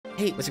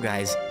Hey, what's up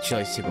guys?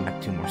 Chili's welcome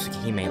back to more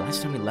Tsukihime.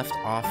 Last time we left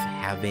off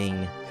having,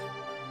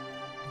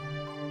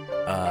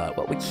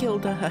 we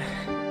killed,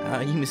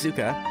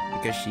 Yumizuka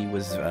because she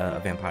was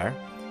a vampire.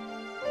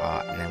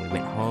 And then we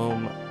went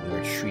home, we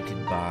were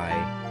treated by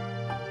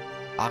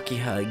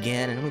AKIHA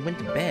again, and then we went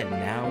to bed.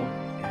 Now,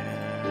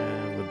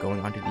 we're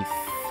going on to the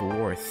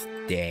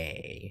 4th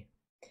day.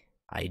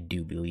 I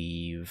do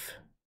believe.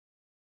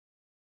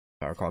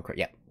 If I recall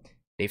correctly, yeah.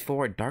 Day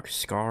 4, Dark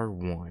Scar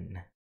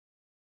 1.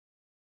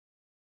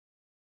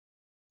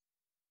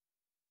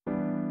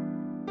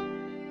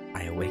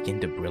 I awaken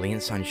to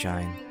brilliant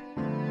sunshine.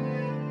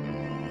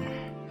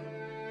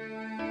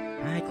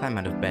 I climb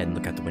out of bed and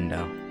look out the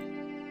window.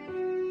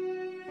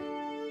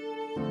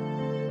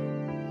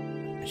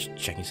 Just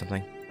checking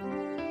something.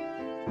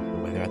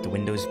 The weather out the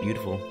window is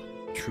beautiful,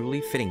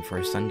 truly fitting for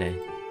a Sunday.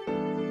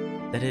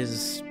 That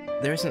is,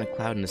 there isn't a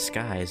cloud in the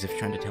sky as if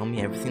trying to tell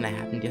me everything that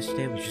happened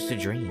yesterday was just a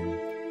dream.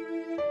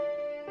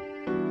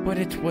 But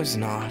it was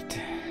not.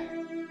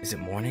 Is it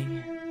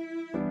morning?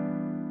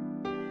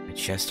 My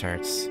chest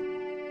hurts.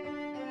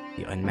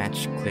 The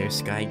unmatched clear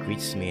sky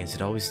greets me as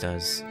it always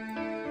does.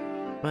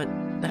 But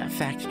that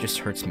fact just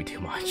hurts me too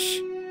much.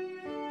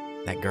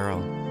 That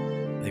girl,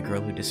 the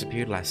girl who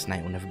disappeared last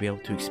night, will never be able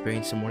to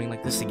experience a morning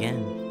like this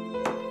again.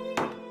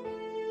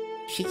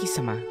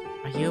 Shiki-sama,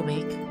 are you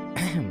awake?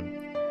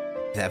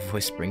 That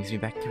voice brings me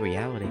back to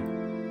reality.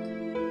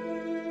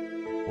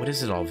 What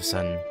is it all of a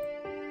sudden?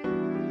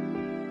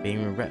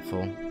 Being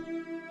regretful.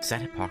 Is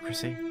that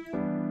hypocrisy?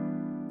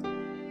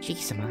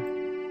 Shiki-sama,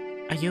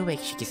 are you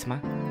awake,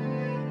 Shiki-sama?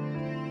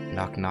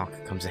 Knock knock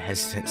comes a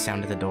hesitant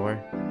sound at the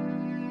door.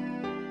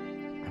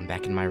 I'm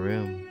back in my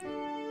room.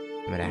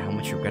 No matter how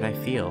much regret I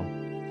feel,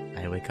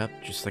 I wake up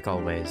just like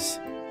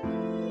always.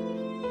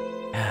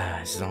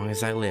 As long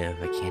as I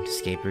live, I can't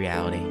escape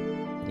reality.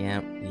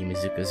 Yep,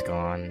 Yumizuka's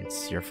gone.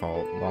 It's your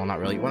fault. Well, not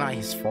really. Well, not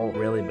his fault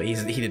really, but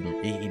he's the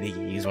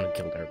one who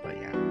killed her. But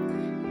yeah,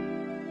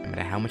 no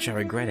matter how much I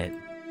regret it.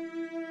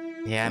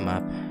 Yeah, I'm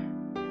up.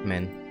 Come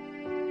in.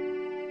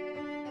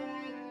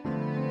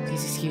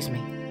 Please excuse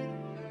me.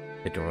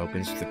 The door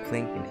opens with a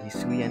clink and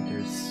Hisui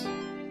enters.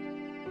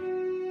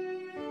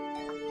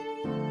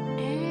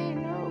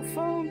 No,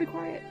 phone, be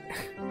quiet.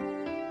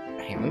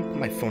 Hang on, let me put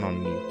my phone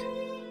on mute.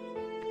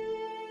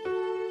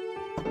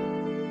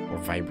 Or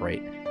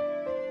vibrate.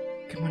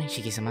 Good morning,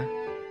 Shiki-sama.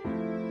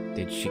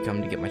 Did she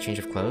come to get my change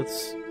of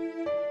clothes?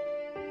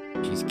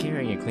 She's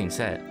carrying a clean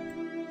set.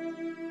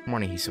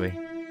 Morning, Hisui.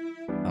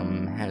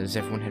 Has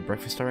everyone had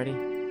breakfast already?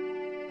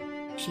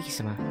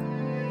 Shiki-sama.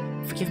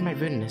 Forgive my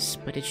rudeness,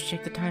 but did you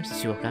check the time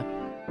since you woke up?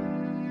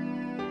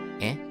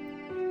 Eh?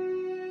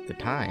 The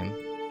time?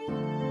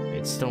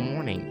 It's still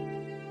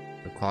morning.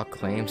 The clock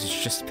claims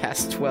it's just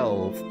past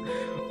 12.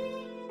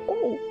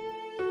 Oh!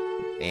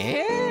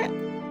 Eh?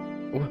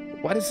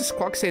 Why does this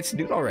clock say it's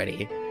noon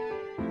already?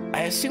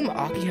 I assume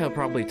AKIHA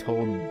probably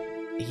told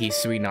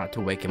Hisui not to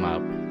wake him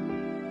up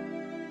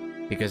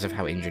because of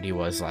how injured he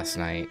was last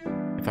night,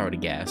 if I were to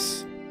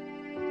guess.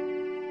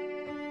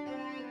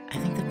 I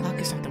think the clock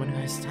is not the one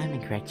who has the time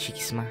incorrect,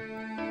 Shiki-sama.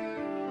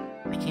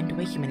 I came to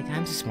wake you many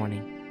times this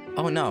morning.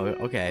 Oh no,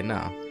 okay,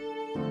 no.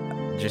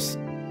 Just,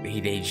 he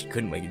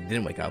didn't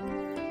wake up.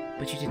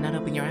 But you did not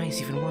open your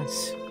eyes even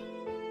once.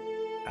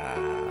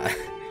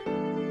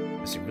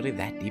 Was it really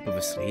that deep of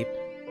a sleep?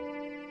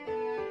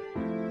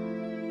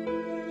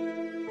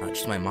 Not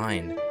just my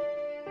mind,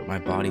 but my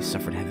body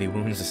suffered heavy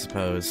wounds, I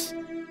suppose.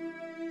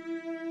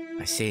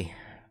 I see.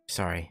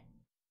 Sorry.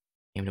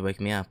 Came to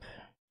wake me up.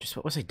 Just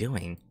what was I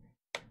doing?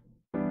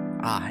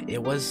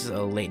 It was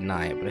a late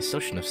night, but I still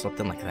shouldn't have slept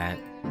in like that.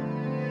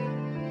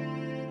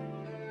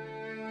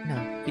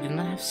 No, you did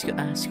not have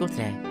school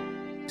today.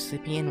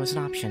 Sleeping in was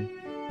an option,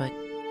 but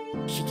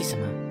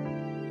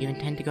Shiki-sama, you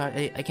intend to go out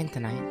again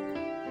tonight?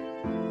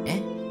 Eh?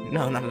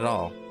 No, not at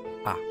all.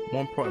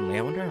 More importantly,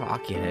 I wonder how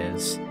AKIHA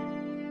is.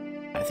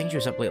 I think she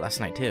was up late last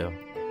night too.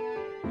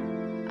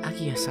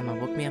 AKIHA-sama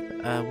woke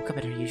up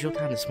at her usual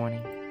time this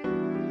morning.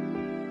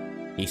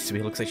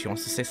 Hisui looks like she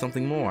wants to say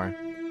something more,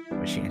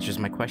 but she answers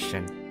my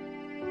question.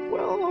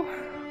 Well,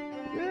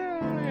 yeah,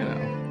 you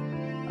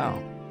know. Oh.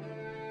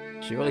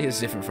 She really is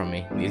different from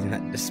me, leading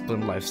that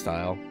disciplined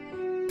lifestyle.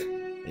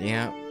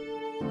 Yeah,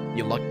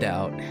 you lucked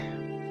out.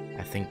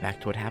 I think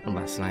back to what happened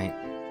last night.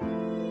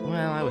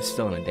 Well, I was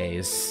still in a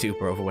daze,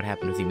 super over what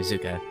happened with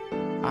Yumizuka.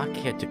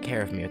 AKIHA took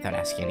care of me without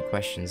asking any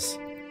questions.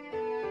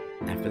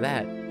 After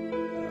that,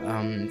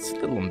 it's a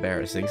little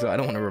embarrassing, so I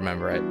don't want to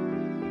remember it.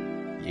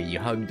 You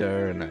hugged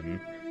her, and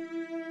then,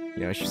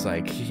 you know, she's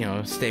like, you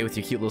know, stay with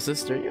your cute little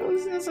sister. You know,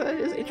 it's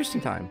an interesting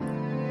time.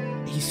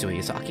 Hisui,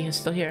 is AKIHA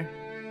still here?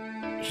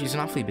 She's an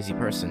awfully busy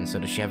person, so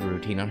does she have a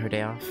routine on her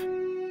day off?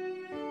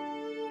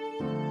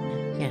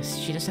 Yes,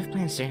 she does have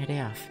plans during her day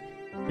off,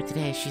 but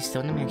today she's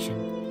still in the mansion.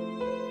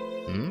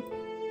 Hmm?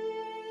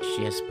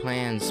 She has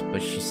plans,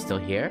 but she's still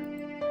here?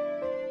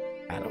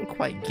 I don't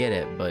quite get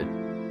it, but,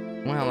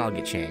 well, I'll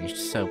get changed,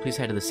 so please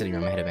head to the sitting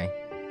room ahead of me.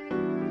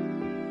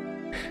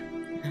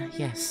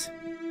 Yes.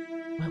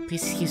 Well,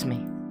 please excuse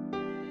me.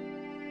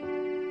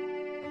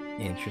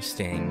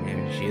 Interesting.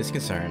 She is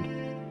concerned.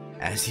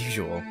 As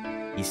usual,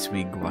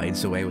 Hisui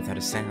glides away without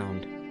a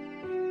sound.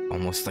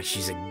 Almost like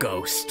she's a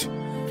ghost.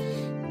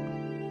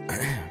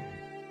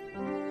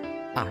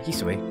 Ah,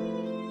 Hisui.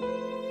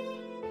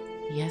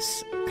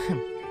 Yes?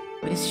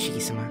 What is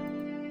Shiki-sama?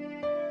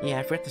 Yeah,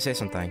 I forgot to say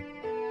something.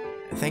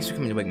 Thanks for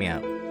coming to wake me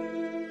up.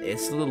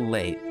 It's a little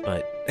late,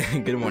 but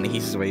good morning,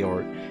 Hisui,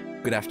 or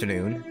good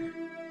afternoon.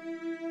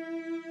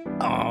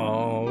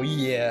 Oh,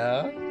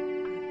 yeah.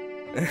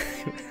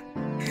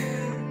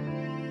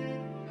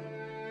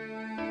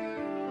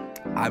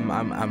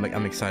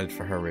 I'm excited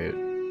for her route.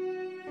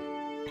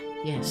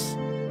 Yes.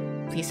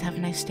 Please have a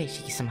nice day,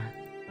 Shiki-sama.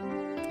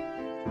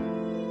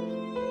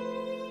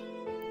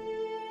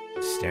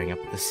 Staring up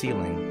at the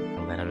ceiling,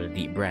 I let out a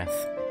deep breath.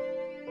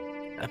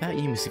 About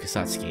you, Mr.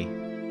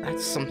 Satsuki,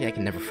 that's something I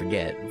can never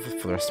forget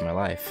for the rest of my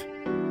life.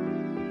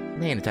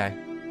 Nainatai.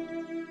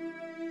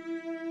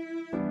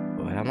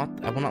 But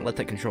I will not let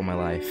that control my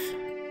life.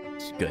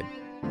 It's good.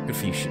 Good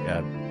for you,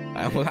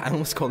 I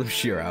almost called him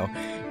Shiro.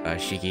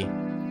 Shiki.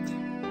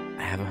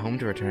 I have a home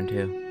to return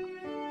to.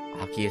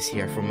 Aki is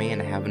here for me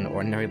and I have an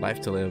ordinary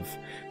life to live.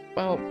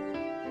 Well,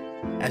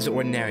 as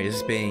ordinary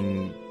as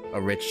being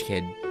a rich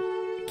kid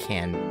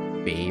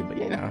can be, but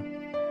you know.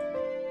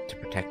 To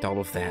protect all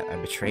of that, I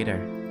betrayed her.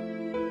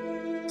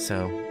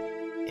 So,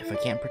 if I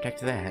can't protect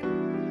that,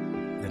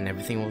 then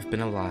everything will have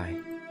been a lie.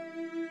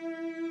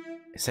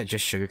 Is that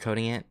just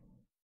sugarcoating it?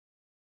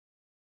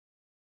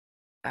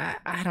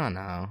 I don't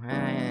know.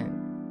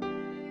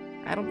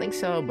 I don't think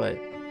so, but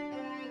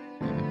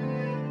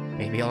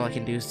maybe all I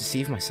can do is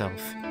deceive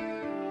myself.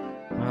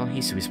 Well,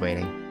 Hisui's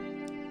waiting.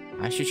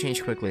 I should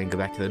change quickly and go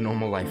back to the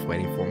normal life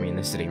waiting for me in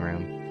the sitting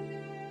room.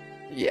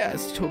 Yeah,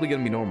 it's totally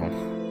gonna be normal.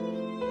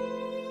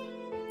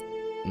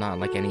 Not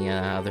like any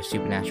other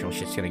supernatural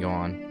shit's gonna go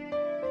on.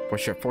 For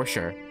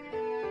sure.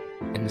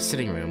 In the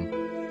sitting room,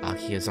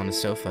 Aki is on the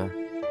sofa,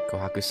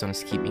 Kohaku-san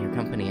is keeping her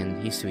company,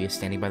 and Hisui is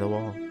standing by the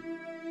wall.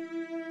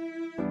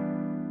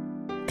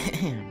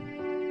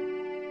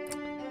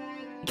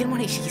 Good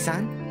morning,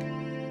 Shiki-san.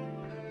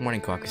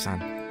 Morning,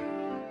 Kohaku-san.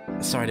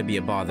 Sorry to be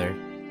a bother.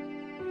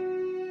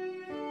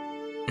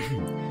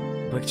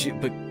 but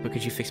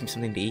could you fix me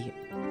something to eat?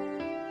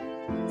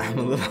 I'm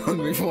a little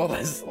hungry from all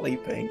that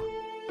sleeping.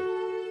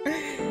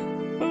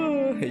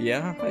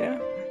 Yeah.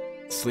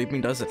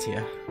 Sleeping does it to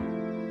you.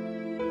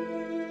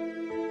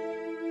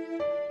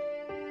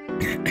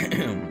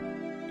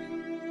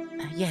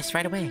 Yes,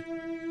 right away.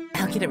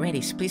 I'll get it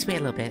ready, so please wait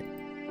a little bit.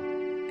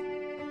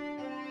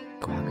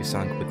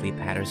 Kohaku-san quickly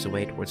patters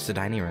away towards the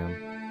dining room.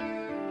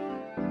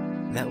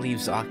 That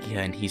leaves Akiha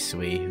and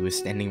Hisui, who is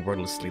standing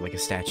wordlessly like a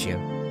statue.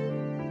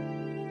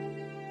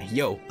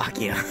 Yo,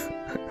 Akiha!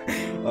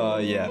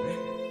 Yeah.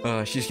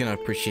 She's gonna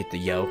appreciate the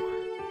yo.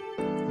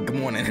 Good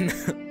morning.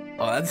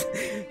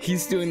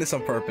 He's doing this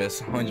on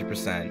purpose,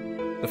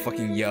 100%. The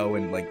fucking yo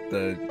and like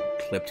the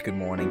clipped good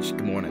morning,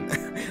 good morning.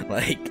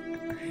 Like,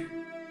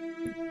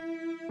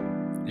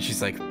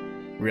 she's like,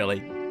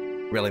 really,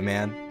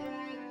 man?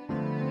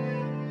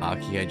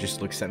 Akiha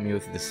just looks at me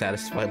with a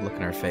dissatisfied look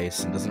on her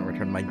face and doesn't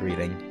return my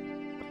greeting.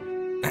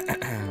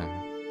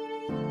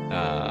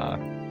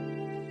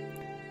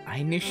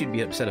 I knew she'd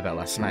be upset about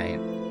last night.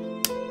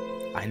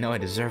 I know I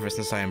deserve it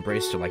since I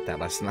embraced her like that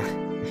last night.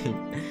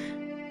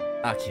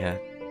 Akiha,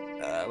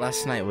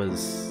 last night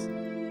was...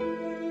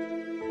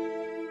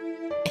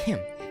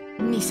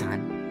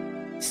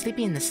 Nissan,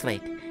 sleepy in the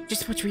slate.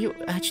 Just what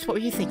were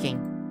you thinking?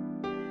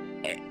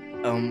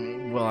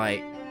 Well,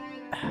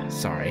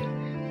 sorry.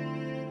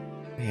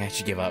 Yeah, I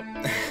should give up.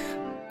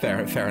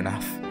 Fair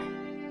enough.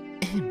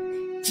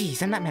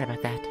 Jeez, I'm not mad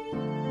about that.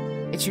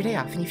 It's your day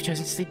off and you've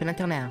chosen to sleep in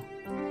until now.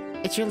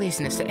 It's your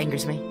laziness that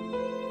angers me.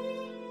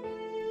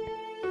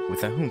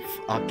 With a humph,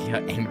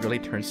 Akiha angrily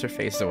turns her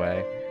face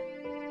away.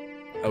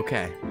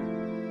 Okay.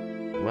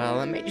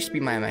 Well, it may just be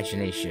my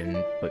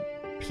imagination, but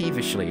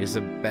peevishly is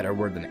a better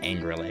word than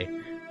angrily.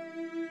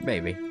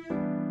 Maybe.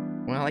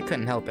 Well, I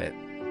couldn't help it.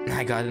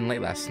 I got in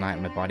late last night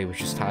and my body was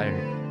just tired.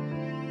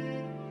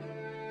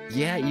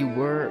 Yeah, you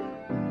were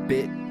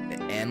bit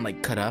and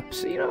like cut up,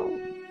 so you know.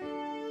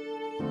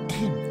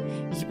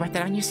 You brought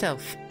that on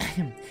yourself.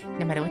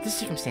 No matter what the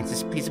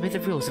circumstances, please obey the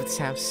rules of this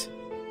house.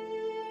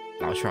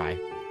 I'll try.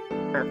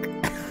 Irk.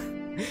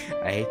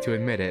 I hate to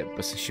admit it,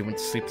 but since she went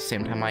to sleep the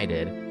same time I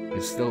did,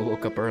 and still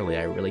woke up early,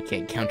 I really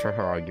can't counter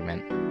her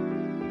argument.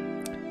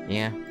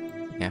 Yeah,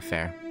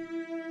 fair.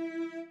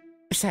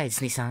 Besides,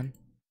 Nissan.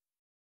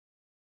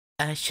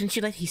 Shouldn't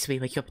you let Hisui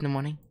wake you up in the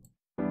morning?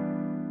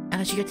 I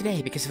let you go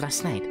today because of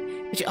last night,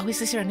 but you always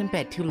lay around in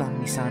bed too long,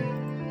 Nissan.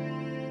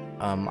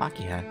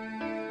 Akiha.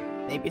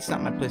 Maybe it's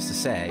not my place to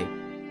say,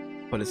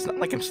 but it's not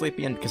like I'm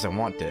sleeping in because I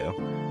want to.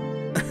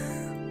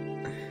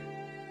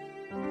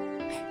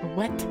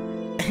 What?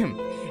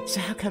 So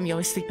how come you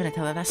always sleep in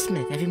until the last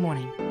minute every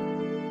morning?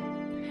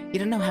 You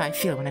don't know how I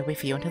feel when I wait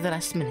for you until the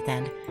last minute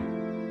and...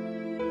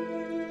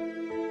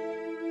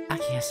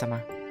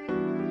 Akiha-sama.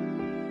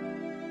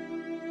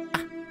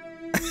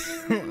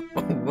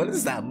 What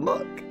is that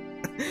look?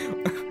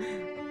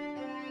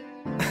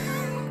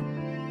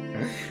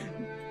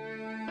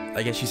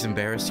 I guess she's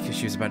embarrassed because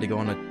she was about to go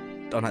on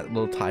that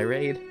little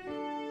tirade.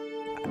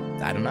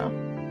 I don't know.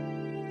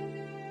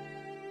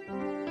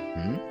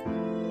 Hmm?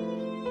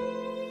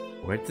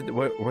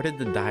 Where did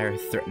the dire,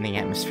 threatening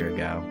atmosphere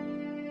go?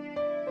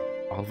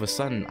 All of a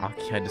sudden,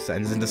 Akiha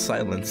descends into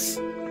silence.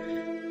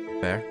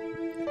 Fair.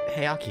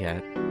 Hey,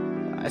 Akiha.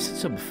 I said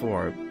so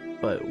before,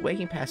 but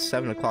waking past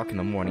 7 o'clock in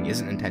the morning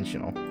isn't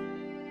intentional.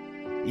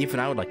 Even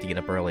I would like to get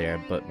up earlier,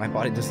 but my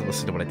body doesn't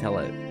listen to what I tell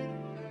it.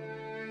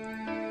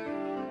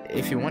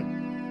 If you want...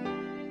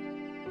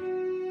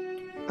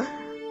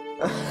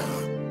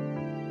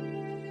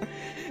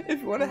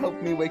 If you want to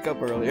help me wake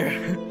up earlier,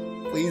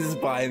 please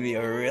buy me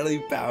a really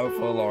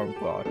powerful alarm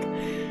clock.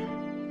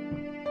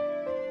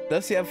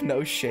 Does he have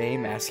no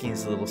shame asking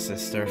his little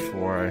sister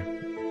for...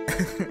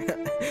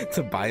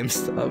 to buy him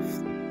stuff?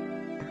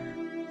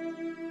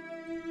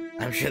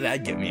 I'm sure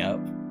that'd get me up.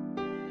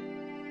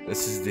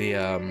 This is the,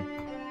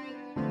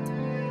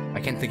 I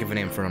can't think of a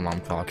name for an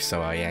alarm clock,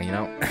 so, yeah, you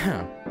know,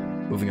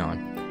 moving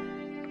on.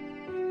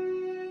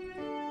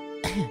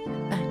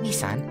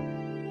 Nissan,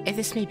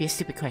 this may be a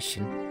stupid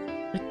question,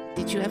 but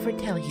did you ever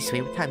tell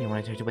Hisui what time you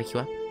wanted her to wake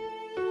you up?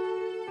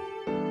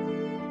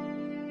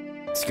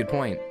 It's a good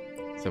point.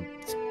 It's a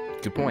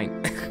good point.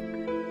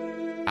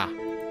 Ah.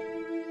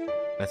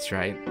 That's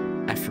right.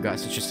 I forgot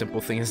such a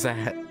simple thing as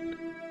that.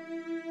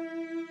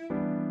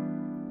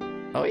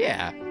 Oh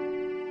yeah.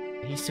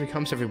 Hisui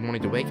comes every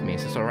morning to wake me,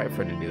 so it's alright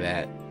for her to do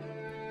that.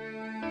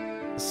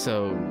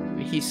 So,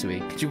 Hisui,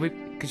 could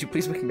you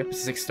please wake me up at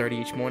 6:30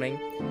 each morning?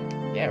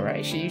 Yeah,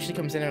 right? She usually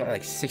comes in at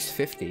like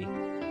 6:50.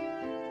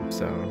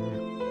 So...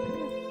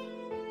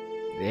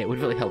 it would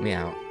really help me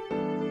out.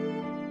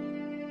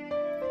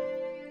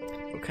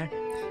 Okay.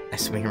 I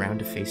swing around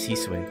to face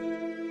Hisui.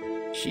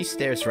 She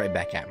stares right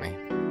back at me.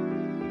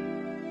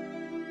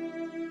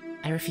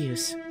 I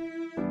refuse.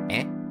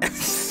 Eh?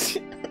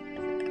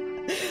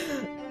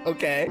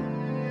 Okay.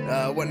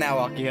 What now,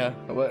 Akiha?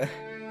 What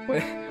do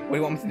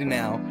you want me to do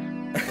now?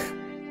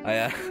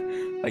 I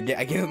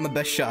gave him the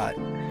best shot.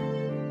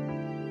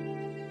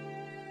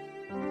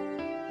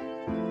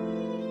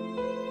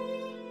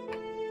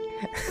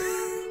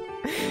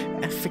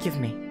 Forgive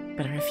me,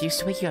 but I refuse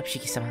to wake you up,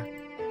 Shiki-sama.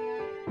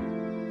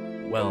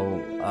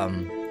 Well,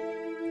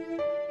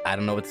 I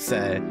don't know what to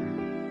say.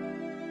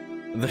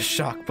 The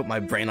shock put my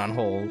brain on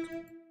hold.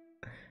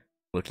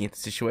 Looking at the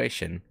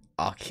situation,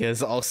 Akiha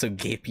is also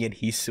gaping at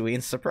Hisui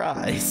in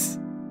surprise.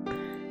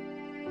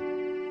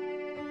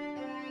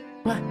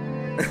 What?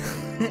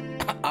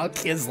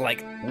 Akiha's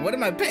like, what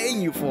am I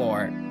paying you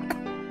for?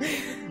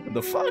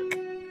 The fuck?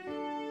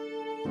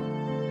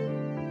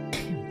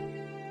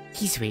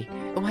 Hisui,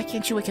 why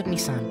can't you wake up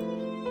Nissan?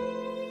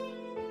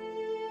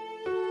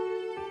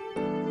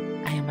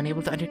 I am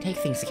unable to undertake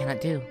things I cannot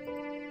do.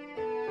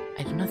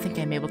 I do not think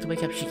I am able to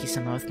wake up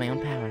Shiki-sama with my own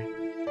power.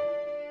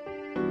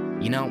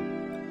 You know,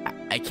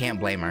 I can't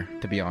blame her,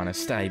 to be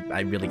honest.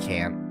 I really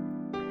can't.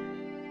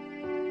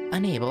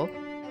 Unable?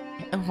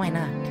 Why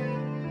not?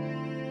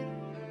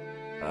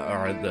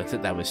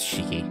 That was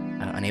Shiki.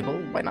 Unable?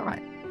 Why not?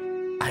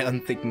 I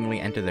unthinkingly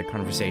enter their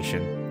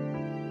conversation.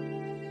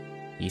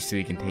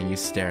 Hisui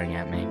continues staring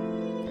at me.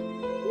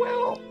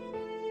 Well,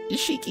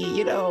 Shiki,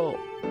 you know...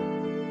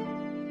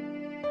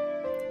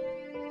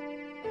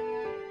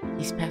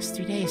 These past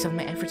 3 days, all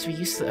my efforts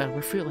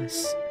were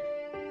fruitless.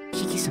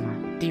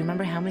 Shiki-sama, do you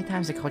remember how many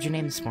times I called your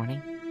name this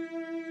morning?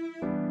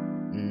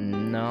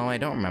 No, I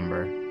don't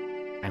remember.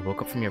 I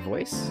woke up from your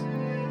voice?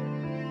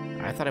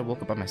 I thought I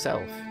woke up by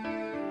myself.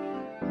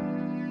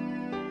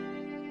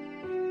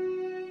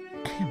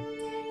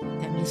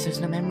 That means there's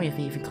no memory of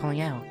me even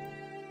calling out.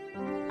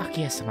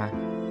 Akiha-sama,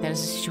 that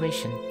is the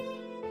situation.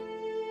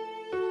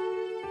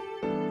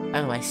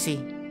 Oh, I see.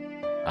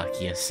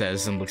 Akiha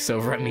says and looks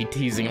over at me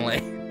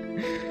teasingly.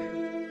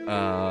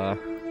 How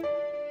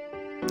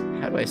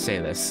do I say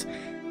this?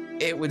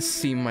 It would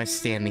seem my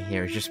standing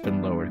here has just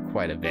been lowered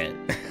quite a bit.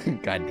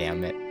 God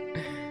damn it.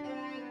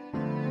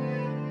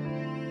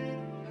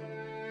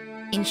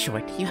 In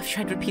short, you have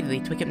tried repeatedly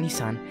to wake up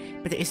Nissan,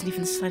 but there isn't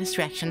even the slightest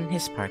reaction on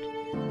his part.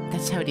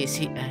 That's how it is,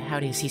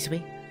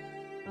 Hisui?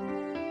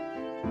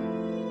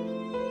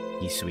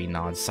 Hisui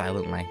nods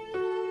silently.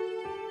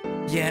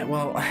 Yeah,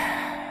 well,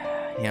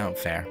 you know,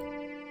 fair.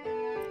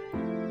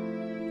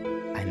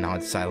 I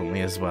nod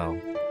silently as well.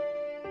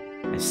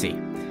 I see.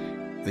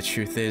 The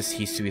truth is,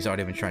 Hisui's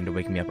already been trying to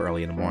wake me up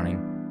early in the morning.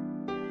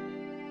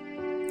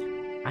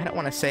 I don't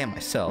want to say it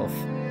myself,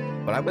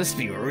 but I must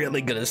be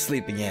really good at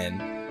sleeping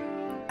in.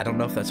 I don't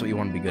know if that's what you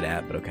want to be good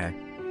at, but okay.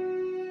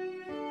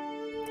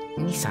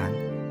 Nissan,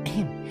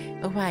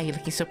 why are you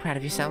looking so proud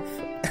of yourself?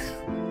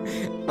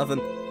 Nothing.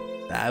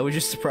 I was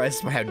just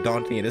surprised by how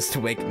daunting it is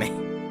to wake me.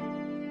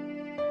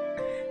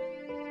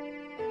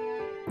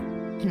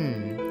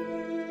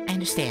 I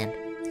understand.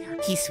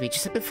 Hisui,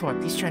 just like before,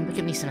 please try and wake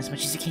up Nissan as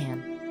much as you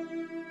can.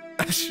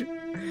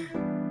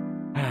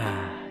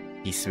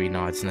 Hisui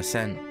nods in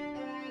assent.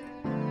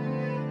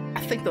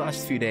 I think the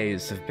last few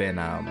days have been,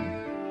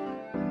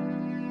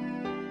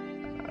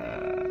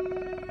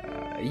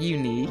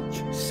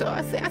 unique. So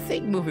I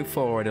think moving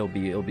forward it'll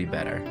be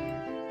better.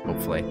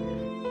 Hopefully.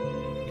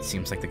 It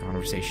seems like the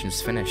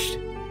conversation's finished.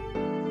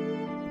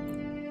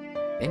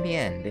 In the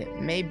end,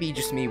 it may be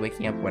just me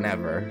waking up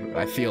whenever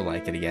I feel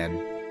like it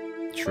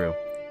again. True.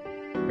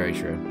 Very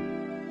true.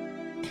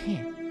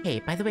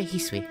 Hey, by the way,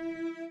 Hisui.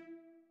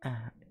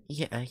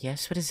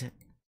 Yes, what is it?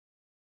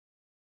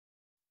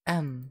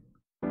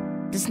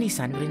 Does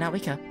Nissan really not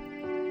wake up?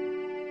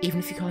 Even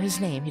if you call his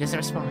name, he doesn't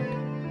respond.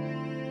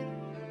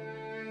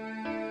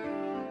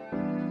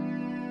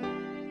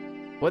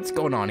 What's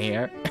going on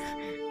here?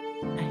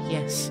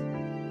 Yes.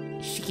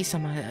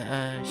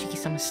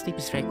 Shiki-sama's sleep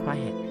is very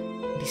quiet,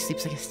 and he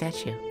sleeps like a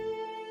statue.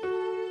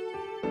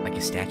 Like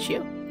a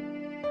statue?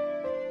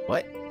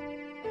 What?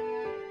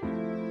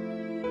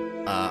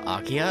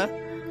 Akiha?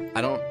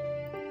 I don't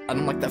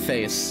like that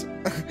face.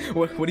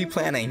 What are you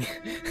planning?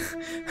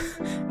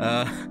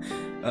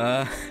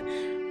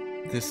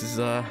 This is,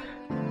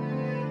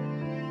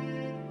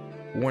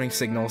 warning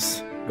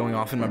signals going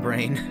off in my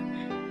brain.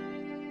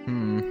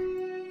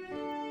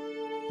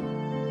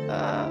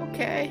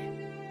 Okay.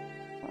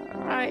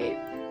 Alright.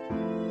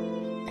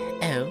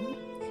 Oh,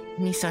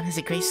 Nissan has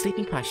a great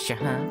sleeping posture,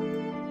 huh?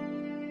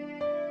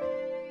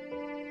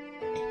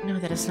 No,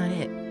 that is not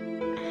it.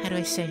 How do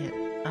I say it?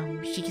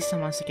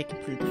 Shiki-sama's like a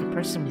completely different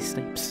person when he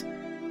sleeps.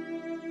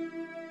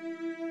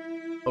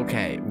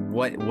 Okay,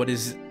 what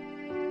is...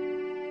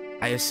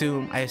 I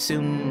assume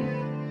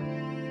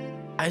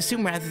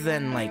rather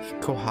than,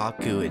 like,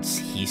 Kohaku, it's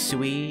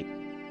Hisui.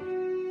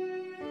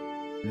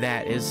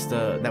 That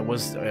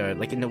was,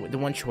 like, in the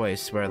one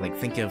choice where, like,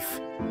 think of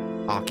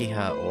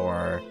Akiha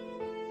or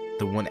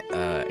the one,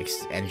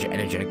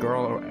 energetic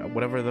girl, or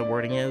whatever the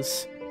wording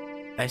is.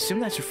 I assume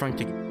that's referring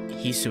to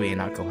Hisui and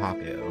not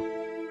Kohaku.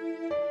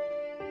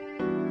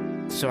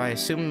 So I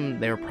assume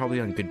they were probably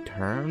on good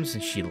terms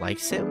and she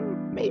likes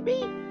him,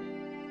 maybe?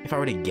 If I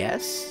were to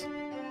guess?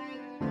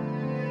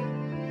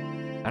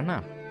 I don't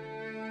know.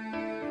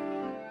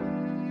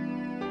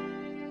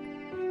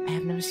 I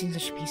have never seen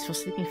such a peaceful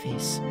sleeping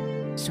face.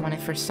 So when I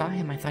first saw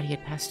him, I thought he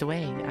had passed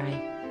away.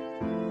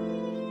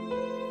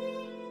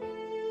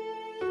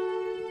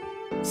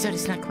 So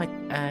it's not quite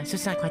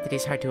that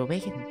he's hard to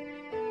awaken,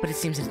 but it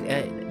seems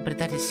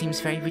that it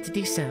seems very rude to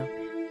do so.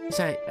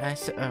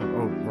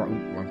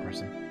 Wrong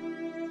person.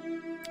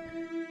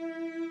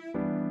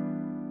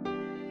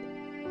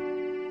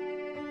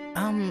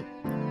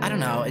 I don't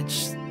know,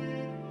 it's...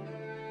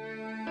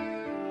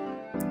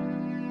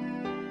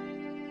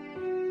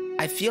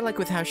 I feel like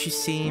with how she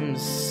seems...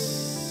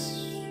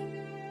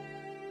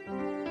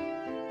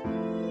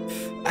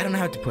 I don't know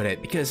how to put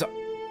it, because...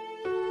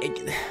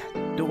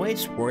 the way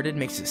it's worded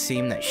makes it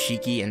seem that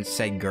Shiki and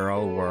said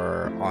girl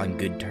were on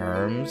good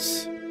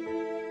terms.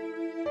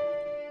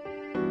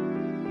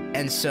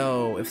 And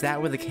so, if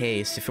that were the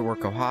case, if it were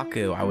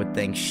Kohaku, I would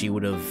think she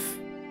would have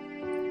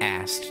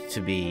asked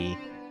to be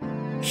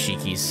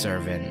Shiki's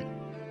servant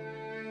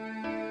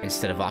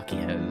instead of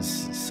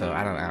AKIHA'S. So,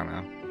 I don't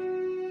know.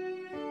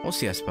 We'll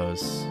see, I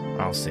suppose.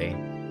 I'll see.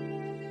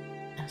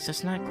 So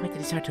it's not quite that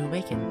he's hard to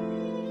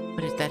awaken,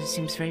 but that it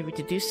seems very rude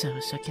to do so,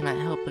 so I cannot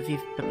help but be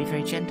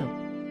very gentle.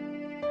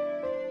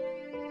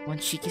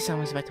 Once Shiki-san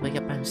was about to wake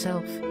up by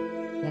himself,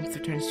 warmth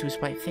returns to his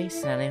white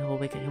face, and I know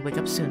he'll wake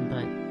up soon,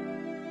 but...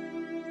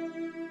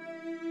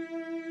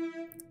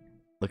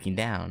 Looking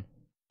down,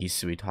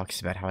 Hisui talks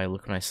about how I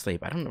look when I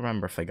sleep. I don't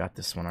remember if I got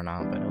this one or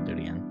not, but I'll do it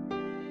again.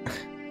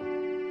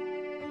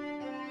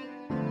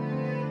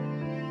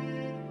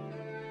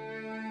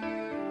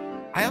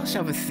 I also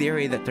have a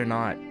theory that they're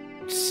not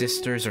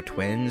sisters or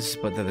twins,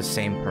 but they're the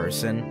same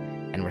person,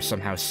 and were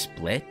somehow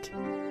split.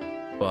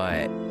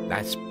 But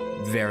that's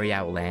very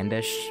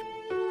outlandish,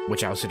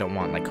 which I also don't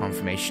want, like,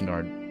 confirmation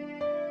or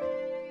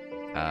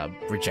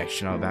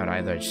rejection about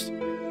either. Just,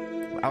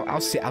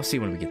 I'll see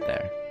when we get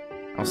there.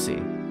 I'll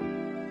see.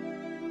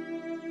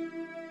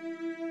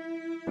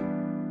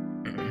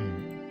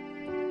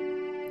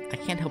 I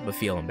can't help but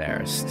feel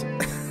embarrassed.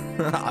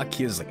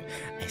 Aki's like,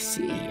 I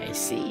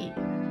see.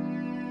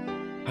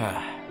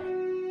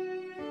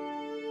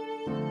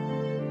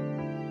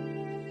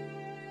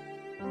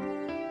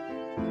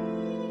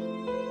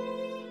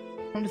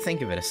 Come to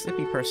think of it, a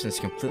sleepy person is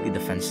completely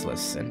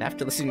defenseless, and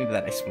after listening to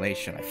that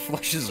explanation, I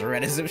flush as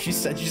red as if she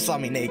said she saw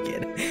me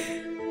naked.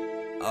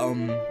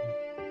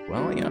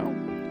 Well, you know,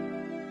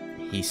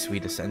 Hisui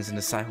descends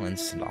into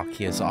silence, and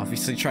Aki is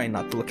obviously trying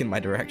not to look in my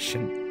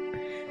direction.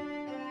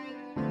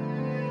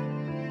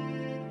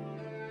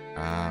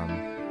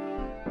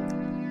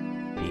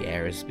 The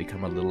air has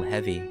become a little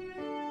heavy.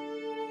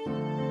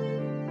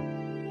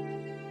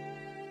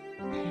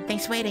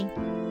 Thanks for waiting.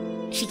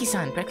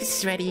 Shiki-san, breakfast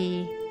is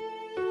ready.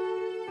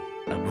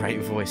 A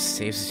bright voice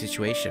saves the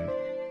situation.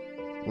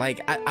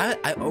 Like,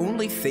 I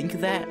only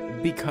think that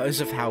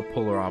because of how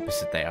polar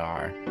opposite they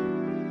are.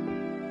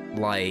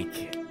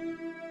 Like...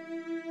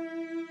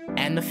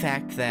 And the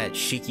fact that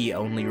Shiki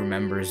only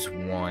remembers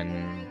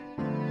one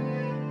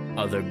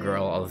other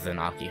girl other than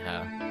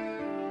Akiha.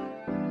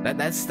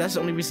 That's the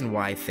only reason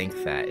why I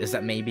think that, is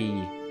that maybe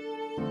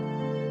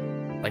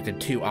like the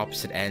two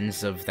opposite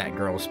ends of that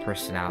girl's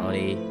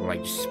personality were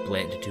like just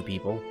split into two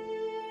people.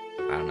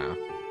 I don't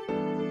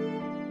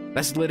know.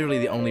 That's literally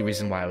the only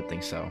reason why I would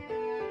think so.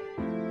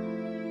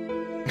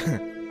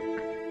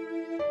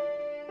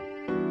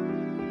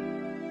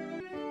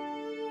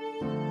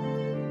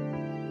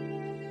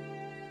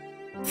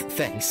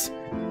 Thanks.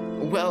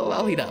 Well,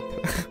 I'll eat up.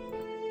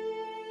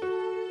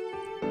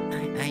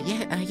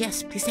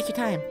 Yes, please take your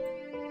time.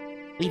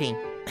 Eating.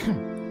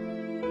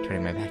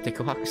 Turning my back to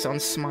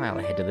Kohaku-san's smile,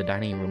 I head to the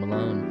dining room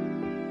alone.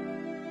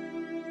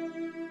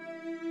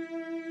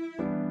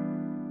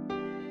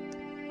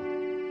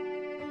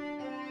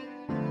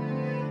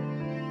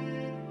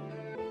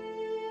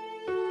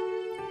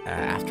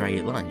 After I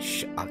eat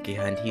lunch,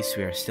 Akiha and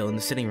Hisui are still in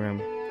the sitting room.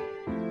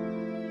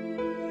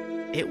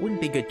 It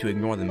wouldn't be good to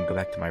ignore them and go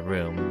back to my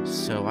room,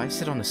 so I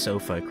sit on the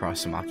sofa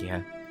across from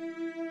Akiha.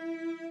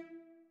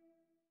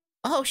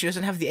 Oh, she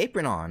doesn't have the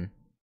apron on!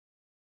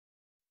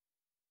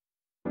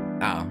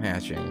 Oh, yeah,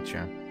 that's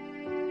true.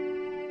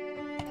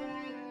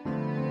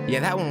 Yeah,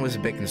 that one was a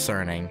bit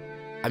concerning.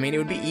 I mean, it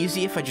would be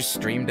easy if I just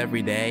streamed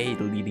every day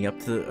leading up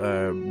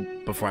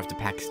to, before I have to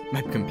pack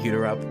my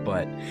computer up,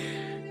 but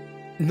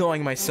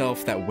knowing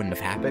myself, that wouldn't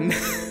have happened.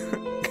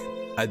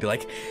 I'd be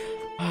like,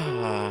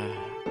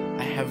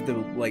 I have the,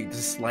 like, the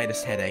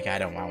slightest headache, I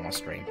don't want to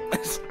stream.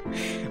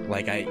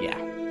 Like,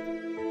 yeah.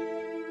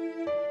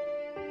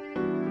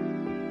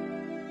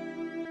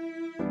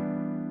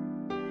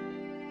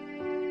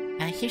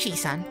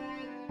 Hiroshi-san,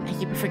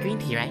 you prefer green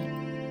tea, right?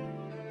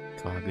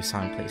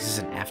 Kohaku-san places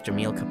an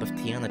after-meal cup of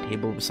tea on the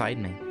table beside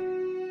me.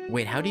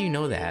 Wait, how do you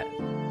know that?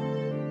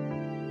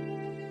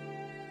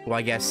 Well,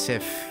 I guess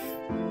if...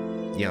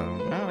 You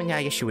know, well, yeah,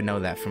 I guess you would know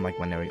that from, like,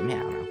 when they were... Yeah, I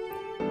don't know.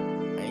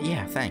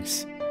 Yeah,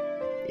 thanks.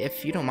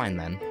 If you don't mind,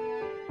 then.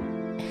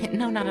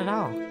 No, not at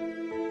all.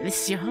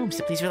 This is your home,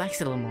 so please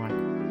relax a little more.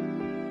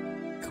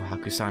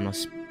 Kohaku-san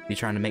must be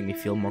trying to make me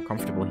feel more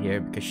comfortable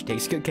here because she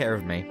takes good care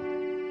of me.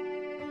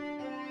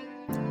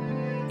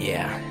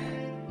 Yeah.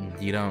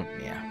 You don't...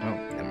 Yeah. Oh,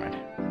 never mind.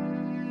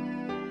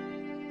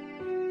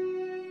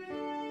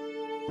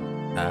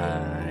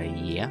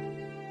 Yeah?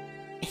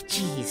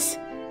 Jeez.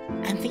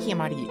 I'm thinking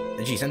I'm already...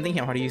 Jeez, I'm thinking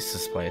I'm already used to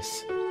this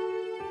place.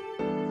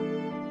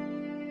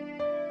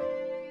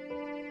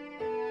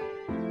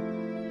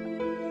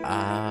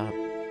 I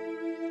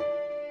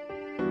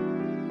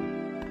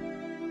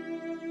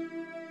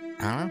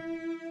don't know.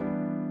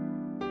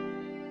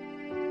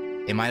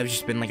 It might have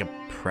just been like a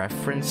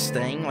preference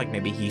thing, like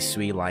maybe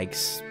Hisui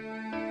likes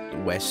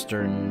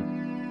Western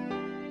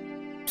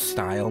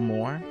style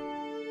more.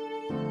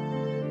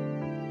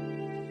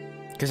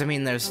 Because I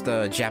mean, there's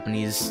the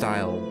Japanese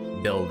style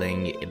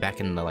building back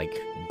in the like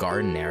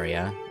garden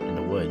area in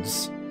the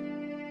woods,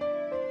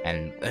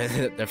 and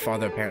their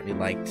father apparently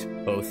liked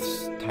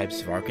both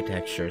types of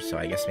architecture, so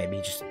I guess maybe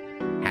he just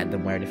had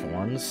them wear different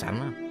ones. I don't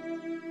know.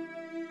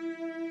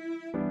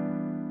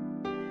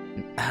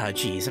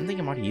 Geez, I'm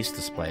thinking I'm already used to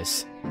this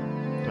place.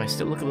 Do I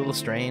still look a little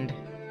strained?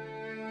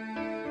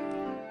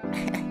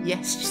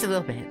 Yes, just a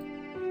little bit.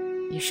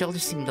 Your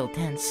shoulders seem a little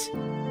tense.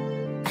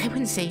 I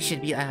wouldn't say you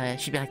should be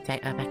like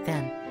that back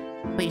then,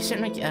 but you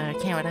certainly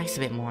can relax a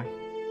bit more.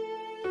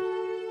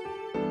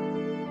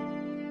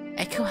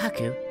 At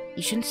Kohaku,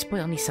 you shouldn't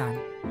spoil Nissan.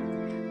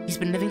 He's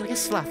been living like a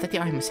sloth at the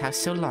Artemis house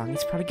so long,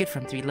 it's probably good for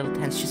him to be a little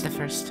tense just at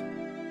first.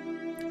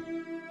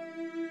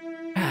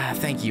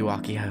 Thank you,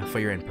 Akiha, for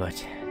your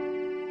input.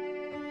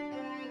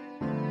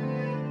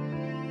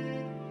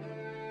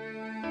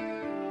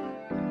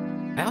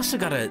 I also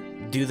gotta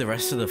do the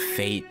rest of the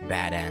Fate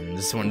bad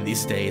ends one of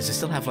these days. I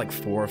still have like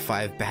 4 or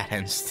 5 bad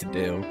ends to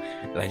do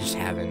that I just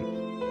haven't.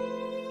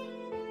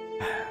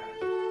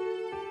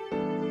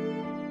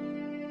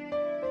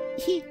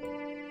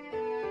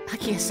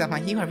 Akiha-sama,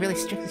 you are really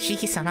strict with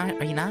Shiki-san,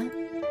 are you not?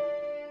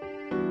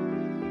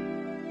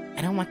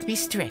 I don't want to be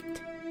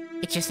strict.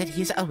 It's just that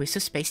he is always so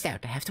spaced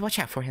out. I have to watch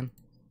out for him.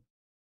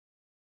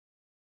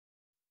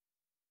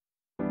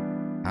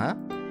 Huh?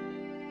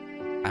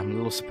 I'm a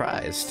little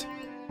surprised.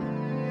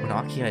 When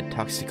Akiha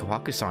talks to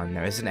Kohaku-san,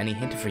 there isn't any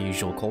hint of her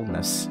usual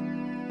coldness.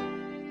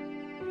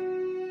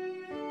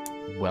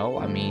 Well,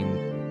 I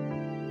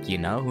mean, you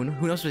know, who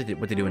knows what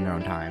they do in their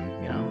own time,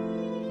 you know?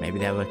 Maybe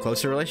they have a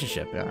closer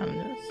relationship.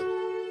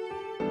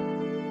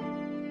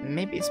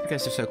 Maybe it's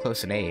because they're so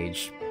close in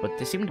age, but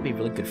they seem to be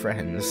really good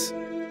friends.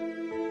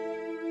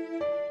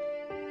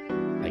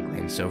 I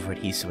glance over at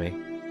Hisui.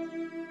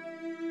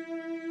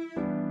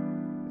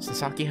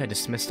 Since Akiha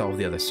dismissed all of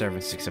the other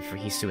servants except for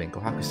Hisui and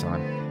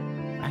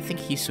Kohaku-san, I think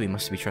Hisui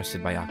must be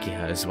trusted by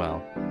Akiha as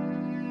well.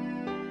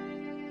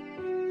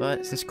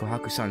 But since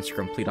Kohaku-san's the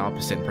complete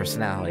opposite in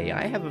personality,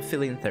 I have a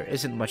feeling that there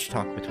isn't much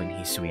talk between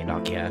Hisui and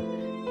Akiha.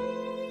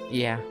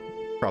 Yeah,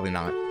 probably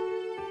not.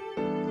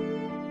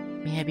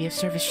 May I be of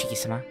service,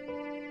 Shiki-sama?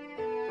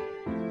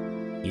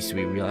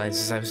 Hisui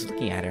realizes I was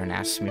looking at her and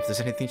asks me if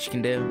there's anything she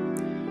can do.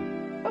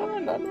 Oh,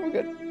 no, we're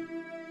good.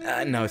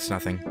 No, it's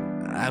nothing.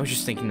 I was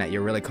just thinking that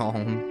you're really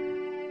calm.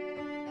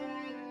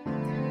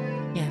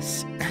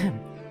 Yes,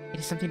 it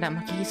is something that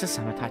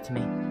Makihisa-sama taught to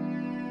me.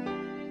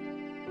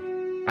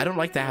 I don't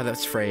like that how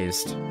that's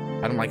phrased.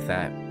 I don't like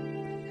that.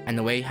 And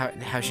the way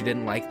how she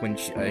didn't like when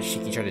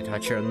Shiki tried to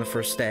touch her on the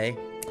first day.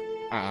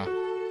 I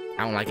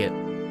don't like it.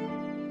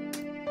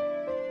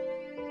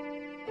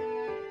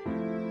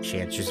 She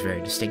answers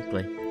very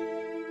distinctly.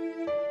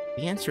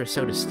 The answer is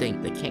so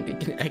distinct, I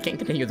can't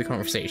continue the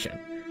conversation.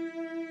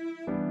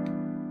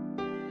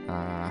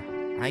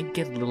 I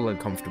get a little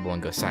uncomfortable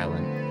and go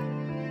silent.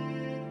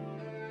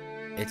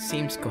 It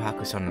seems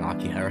Kohaku-san and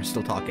Akiha are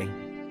still talking.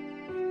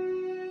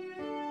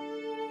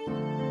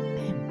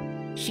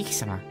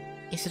 Shiki-sama,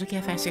 is it okay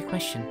if I ask you a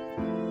question?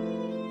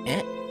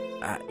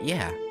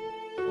 Yeah.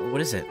 What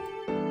is it?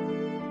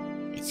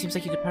 It seems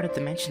like you departed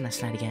the mansion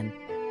last night again.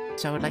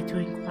 So I would like to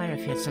inquire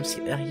if you had some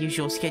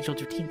usual scheduled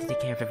routine to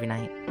take care of every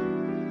night.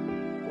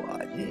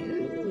 What?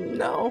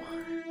 No.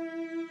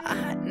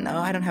 No,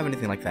 I don't have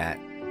anything like that.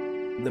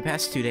 The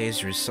past 2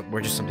 days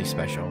were just something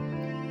special.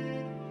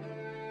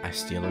 I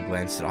steal a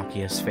glance at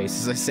Akiha's face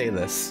as I say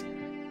this.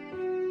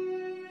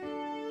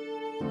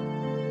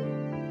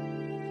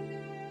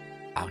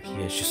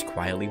 Akiha is just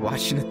quietly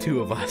watching the two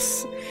of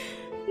us.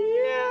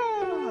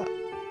 Yeah.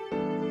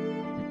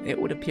 It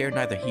would appear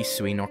neither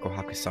Hisui nor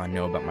Kohaku-san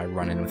know about my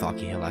run-in with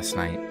Akiha last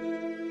night.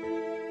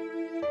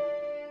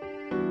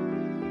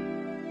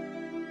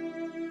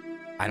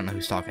 I don't know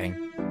who's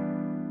talking.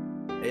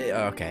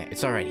 Okay,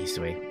 it's alright,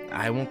 Hisui.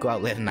 I won't go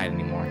out late at night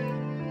anymore.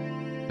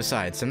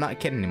 Besides, I'm not a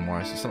kid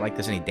anymore, so it's not like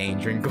there's any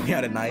danger in going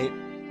out at night,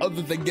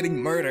 other than getting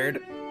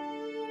murdered.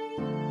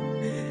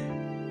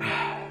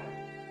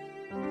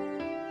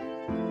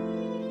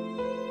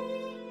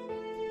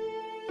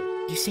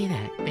 You say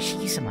that, but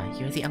Shiki-sama,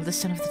 you're the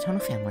eldest son of the Tono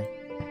family.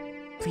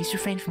 Please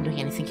refrain from doing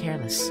anything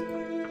careless.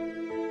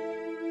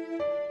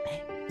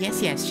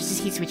 Yes, just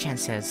as Hisui-chan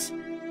says.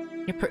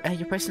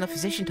 Your personal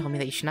physician told me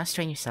that you should not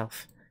strain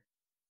yourself.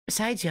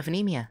 Besides, you have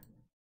anemia.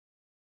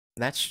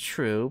 That's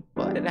true,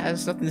 but it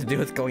has nothing to do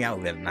with going out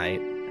late at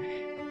night.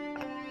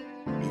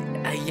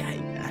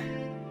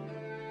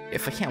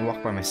 If I can't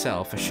walk by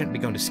myself, I shouldn't be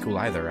going to school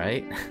either,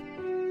 right?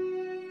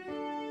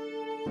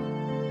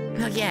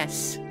 Well,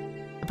 yes.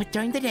 But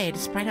during the day, it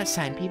is bright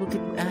outside, people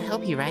could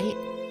help you, right?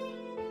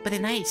 But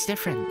at night, it's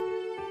different.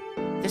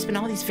 There's been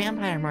all these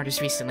vampire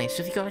murders recently,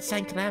 so if you go outside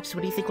and collapse,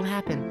 what do you think will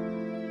happen?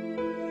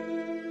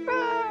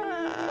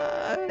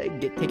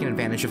 Get taken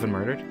advantage of and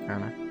murdered? I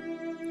don't know.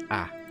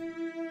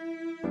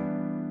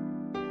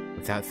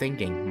 Without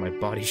thinking, my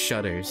body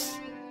shudders.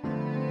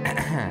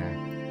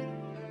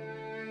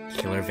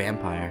 Killer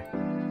vampire.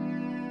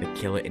 The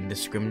killer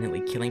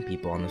indiscriminately killing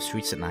people on the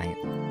streets at night.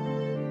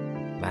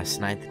 Last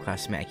night, the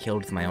classmate I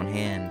killed with my own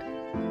hand.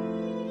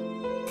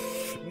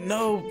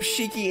 No,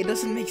 Shiki, it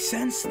doesn't make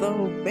sense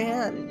though,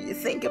 man. You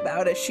think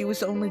about it, she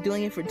was only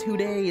doing it for 2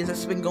 days.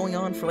 It's been going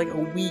on for like a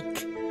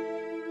week.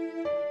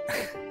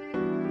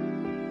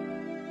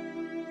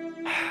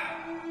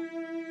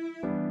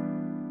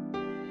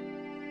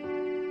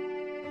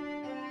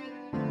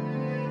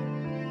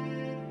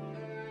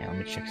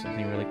 Let me check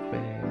something really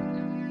quick.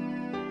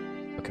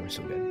 Okay, we're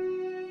still good.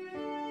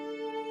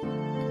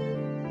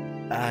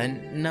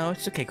 No,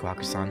 it's okay,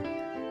 Kohaku-san.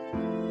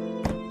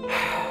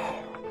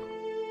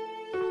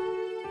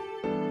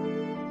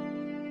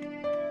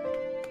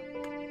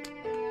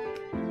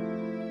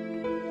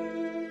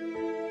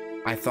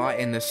 I thought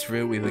in this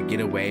route we would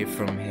get away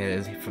from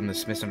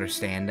this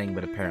misunderstanding,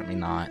 but apparently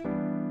not.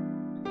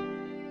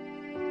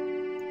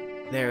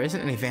 There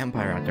isn't any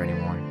vampire out there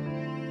anymore.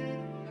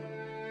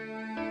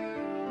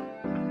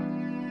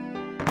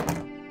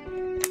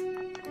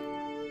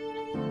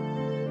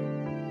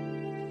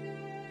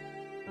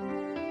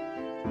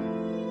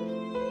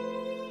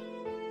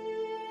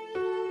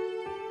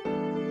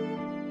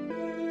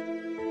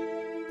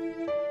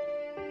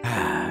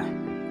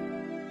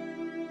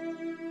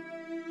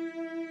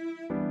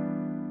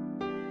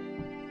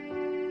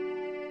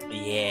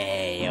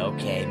 Yay,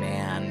 okay,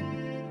 man.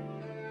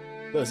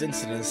 Those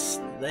incidents,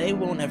 they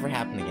won't ever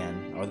happen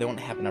again. Or they won't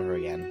happen ever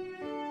again.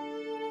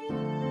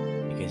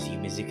 Because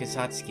Yumizuka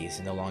Satsuki is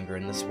no longer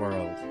in this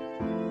world.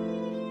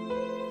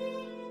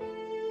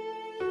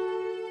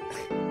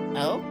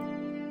 Oh?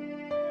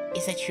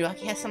 Is that true,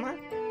 Akiha-sama?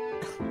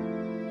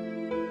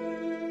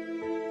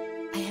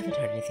 I haven't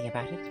heard anything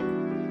about it.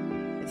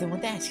 Then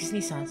what the ask is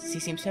Nissan, since he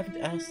seems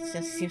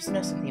to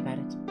know something about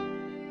it.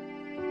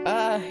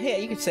 Yeah,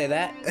 you could say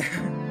that.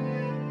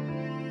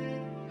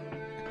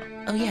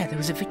 Oh yeah, there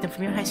was a victim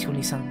from your high school,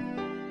 Nissan.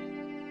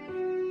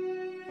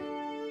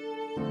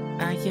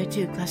 Year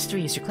 2, class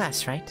 3 is your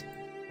class, right?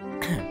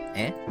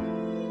 Eh?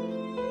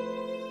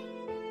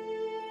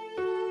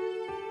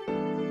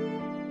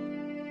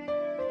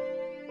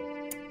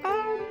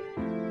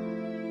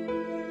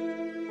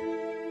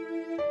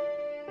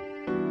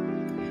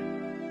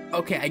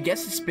 Okay, I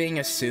guess it's being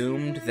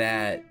assumed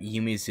that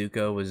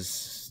Yumizuka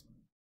was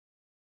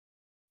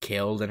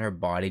killed and her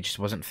body just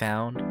wasn't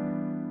found.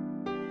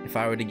 If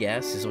I were to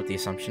guess, is what the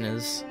assumption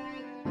is.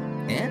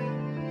 Eh?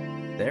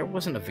 There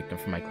wasn't a victim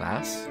from my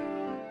class.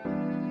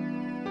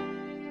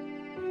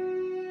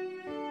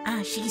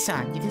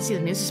 Shiki-san, you didn't see the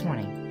news this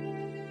morning.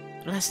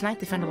 Last night,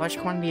 they found a large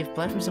quantity of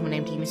blood from someone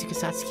named Yumizuka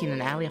Satsuki in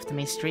an alley off the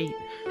main street.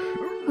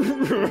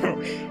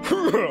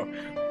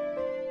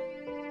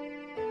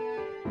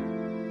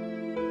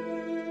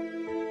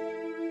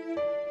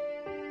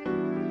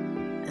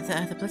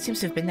 The blood seems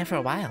to have been there for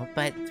a while,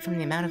 but from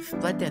the amount of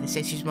blood there, they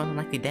say she's more than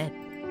likely dead.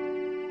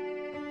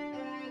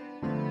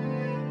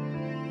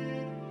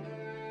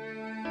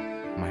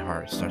 My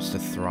heart starts to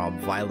throb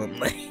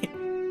violently.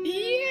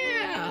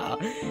 Yeah!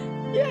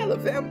 Yeah, the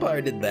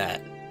vampire did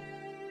that.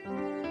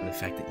 And the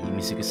fact that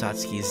Yumizuka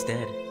Satsuki is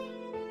dead.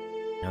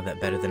 I know that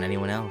better than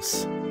anyone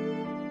else.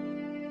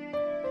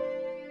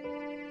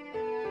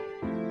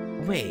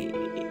 Wait.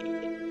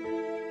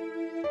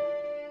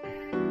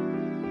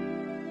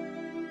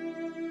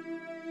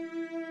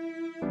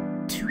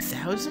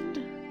 2,000?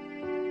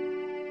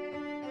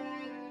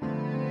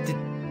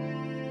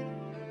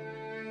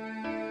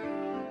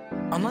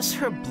 Unless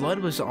her blood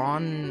was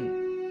on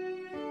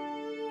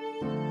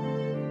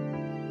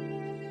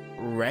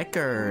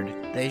record,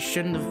 they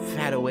shouldn't have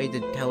had a way to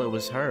tell it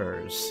was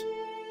hers.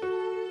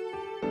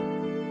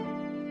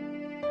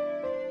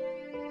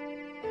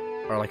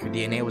 Or like her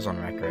DNA was on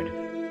record.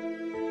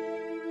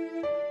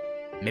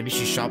 Maybe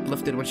she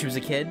shoplifted when she was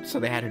a kid, so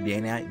they had her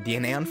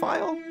DNA on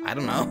file? I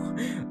don't know.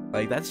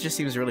 Like, that just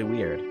seems really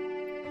weird.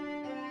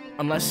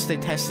 Unless they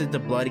tested the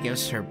blood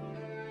against her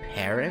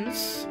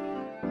parents?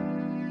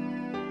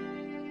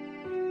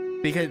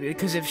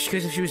 Because if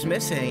she was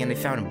missing and they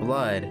found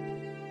blood,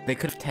 they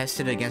could have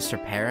tested it against her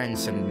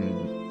parents and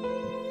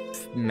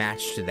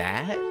matched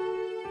that?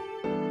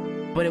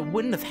 But it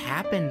wouldn't have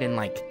happened in,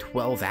 like,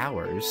 12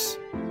 hours.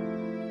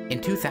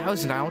 In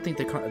 2000, I don't think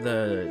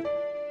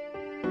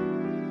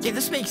Yeah,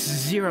 this makes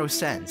zero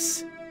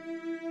sense.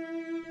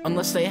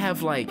 Unless they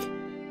have, like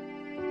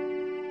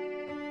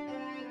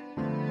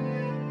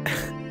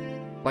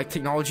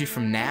technology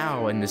from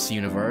now in this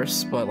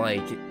universe, but,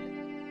 like,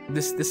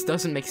 this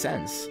doesn't make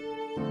sense.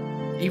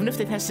 Even if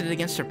they tested it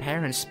against her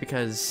parents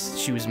because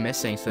she was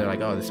missing, so they're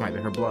like, oh, this might be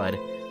her blood,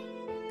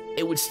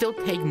 it would still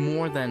take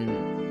more than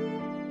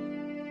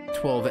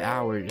 12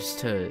 hours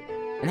to...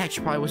 And heck,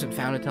 she probably wasn't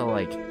found until,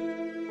 like,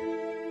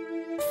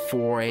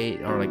 4,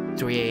 8, or, like,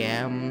 3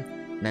 a.m.,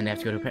 and then they have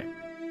to go to her parents.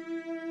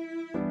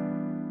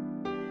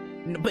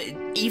 But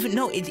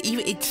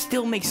it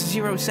still makes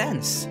zero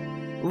sense.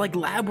 Like,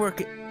 lab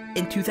work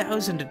in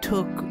 2000, it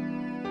took,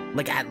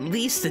 like, at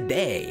least a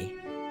day.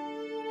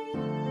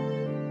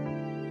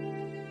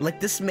 Like,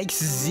 this makes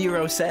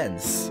zero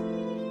sense.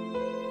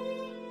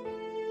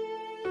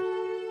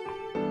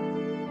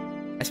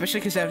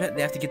 Especially because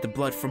they have to get the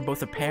blood from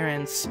both the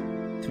parents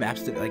to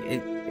maps to, like,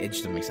 it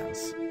just doesn't make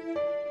sense.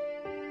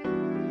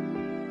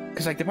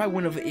 Because, like, they probably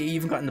wouldn't have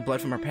even gotten the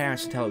blood from her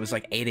parents until it was,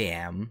 like, 8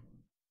 a.m.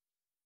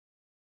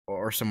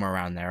 Or somewhere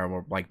around there,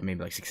 or, like,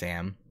 maybe, like, 6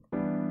 a.m.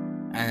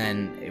 And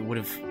then it would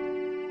have...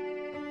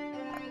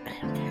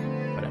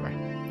 Okay, whatever.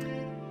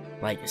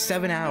 Like,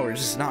 7 hours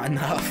is not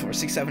enough, or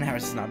 6-7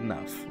 hours is not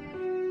enough.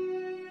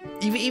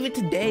 Even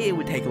today, it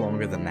would take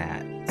longer than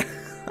that.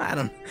 I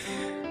don't...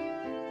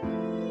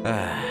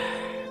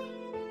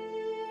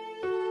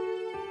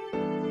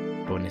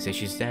 But when they say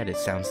she's dead, it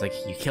sounds like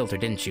you killed her,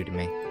 didn't you, to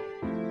me?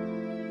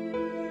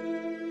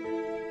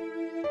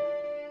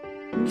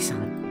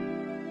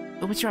 Misan,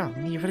 what's wrong?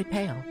 You're really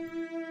pale.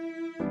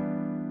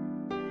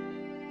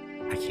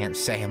 I can't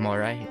say I'm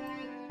alright.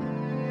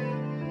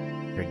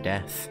 Her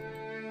death.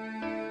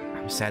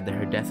 I'm sad that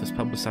her death was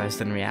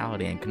publicized in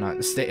reality and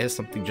cannot stay as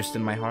something just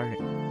in my heart.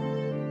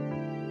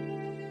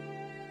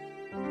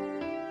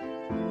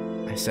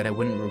 I said I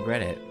wouldn't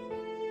regret it,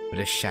 but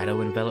a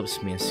shadow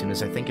envelops me as soon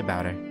as I think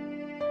about her.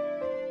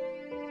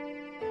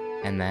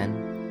 And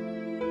then...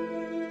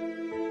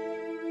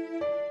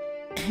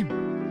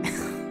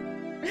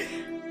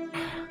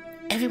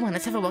 Everyone,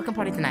 let's have a welcome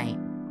party tonight.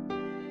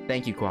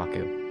 Thank you,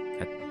 Kwaku.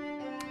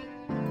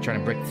 Trying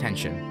to break the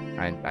tension.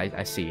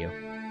 I see you.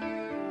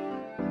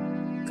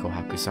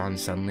 Kohaku-san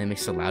suddenly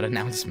makes a loud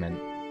announcement.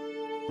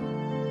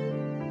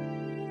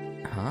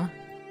 Huh?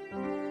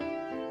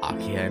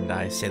 Akiha and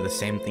I say the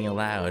same thing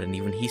aloud, and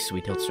even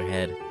Hisui tilts her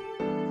head.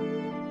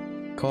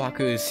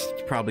 Kohaku's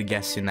probably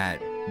guessing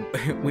that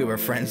we were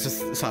friends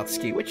with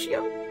Satsuki, which, you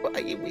know,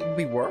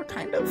 we were,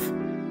 kind of.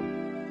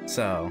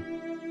 So...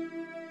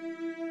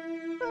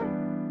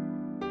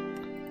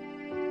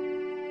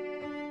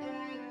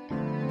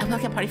 A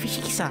welcome party for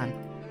Shiki-san.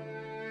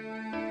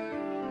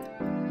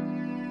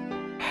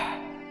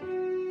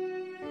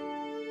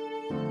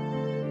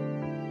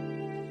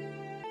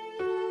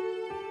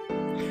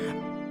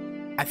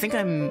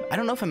 I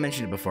don't know if I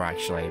mentioned it before,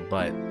 actually,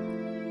 but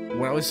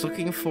when I was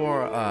looking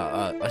for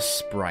a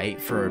sprite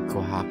for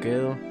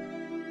Kohaku,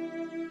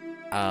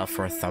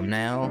 for a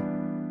thumbnail,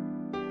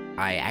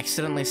 I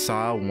accidentally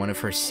saw one of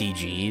her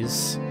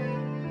CGs,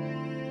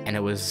 and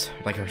it was,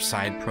 like, her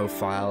side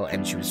profile,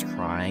 and she was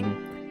crying.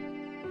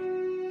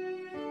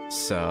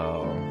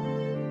 So...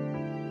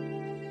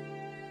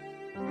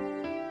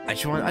 I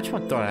just want to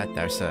throw it out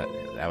there, so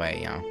that way,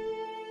 you know...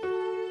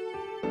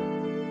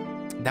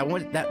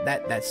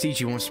 That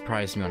CG won't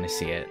surprise me when I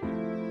see it.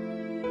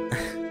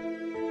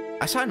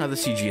 I saw another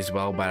CG as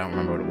well, but I don't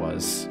remember what it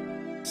was.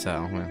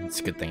 So, well,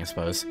 it's a good thing, I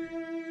suppose.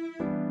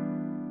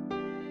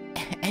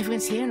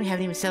 Everyone's here and we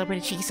haven't even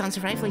celebrated Shiki-san's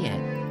arrival yet.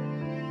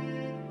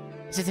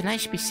 So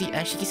tonight should be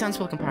Shiki-san's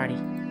welcome party.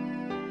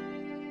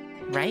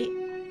 Right?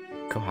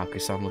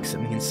 Kohaku-san looks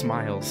at me and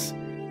smiles.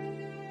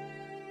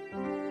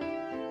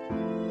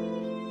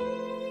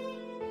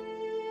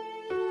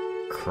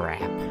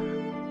 Crap.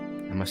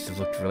 I must have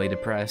looked really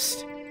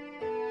depressed.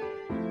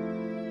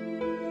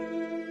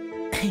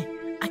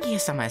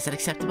 AKIHA-sama, is that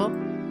acceptable?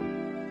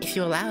 If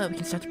you allow it, we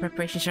can start the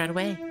preparations right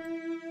away.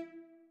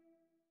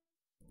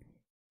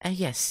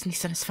 Yes,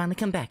 Nisan has finally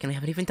come back and we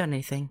haven't even done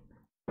anything.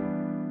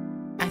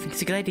 I think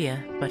it's a good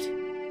idea, but...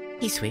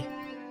 Hisui,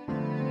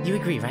 you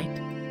agree, right?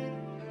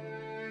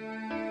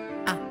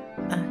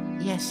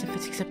 Yes, if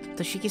it's acceptable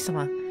to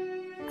Shiki-sama,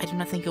 I do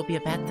not think it'll be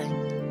a bad thing.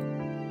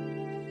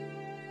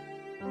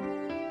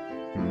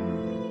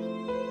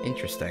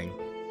 Interesting.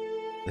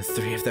 The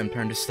three of them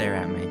turned to stare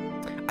at me.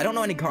 I don't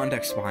know any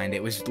context behind it.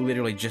 It was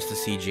literally just a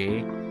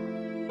CG.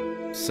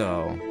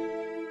 So...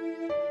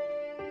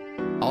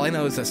 all I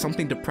know is that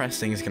something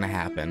depressing is gonna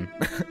happen.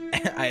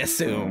 I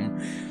assume.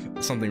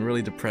 Something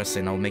really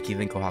depressing that'll make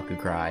even Kohaku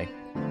cry.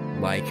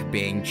 Like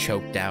being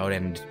choked out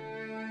and...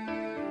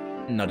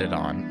 nutted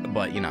on.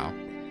 But, you know.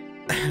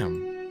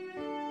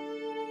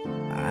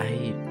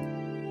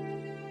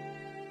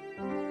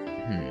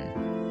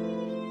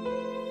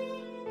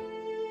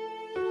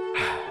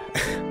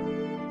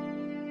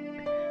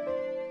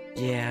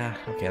 Yeah,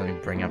 okay, let me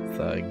bring up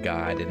the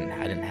guide.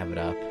 I didn't have it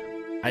up.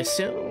 I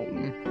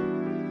assume...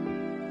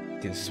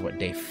 this is what,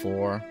 day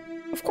 4?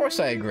 Of course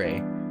I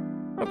agree.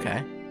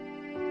 Okay.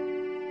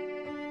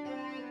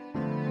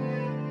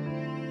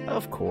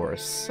 Of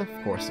course.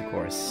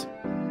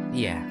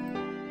 Yeah.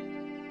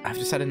 I've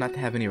decided not to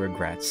have any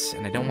regrets,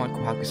 and I don't want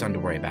Kohaku-san to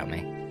worry about me.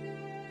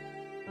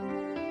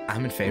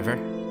 I'm in favor.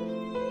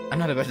 I'm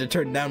not about to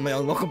turn down my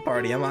own welcome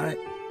party, am I?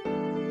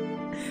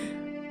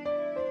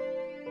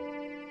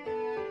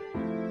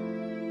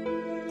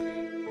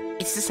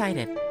 It's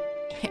decided.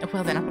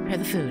 Well then, I'll prepare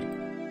the food.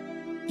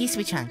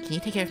 Hisui-chan, can you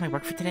take care of my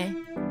work for today?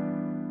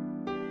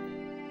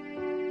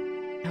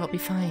 I'll be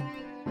fine.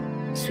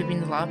 Sweeping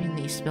the lobby in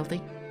the east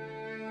building.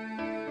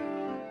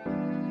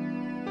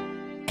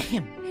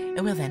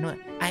 Well then,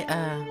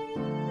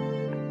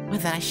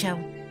 I shall...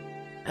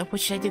 what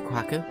should I do,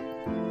 Kohaku?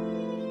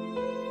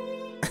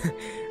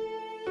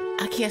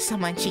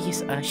 AKIHA-sama and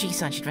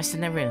Shiki-san should rest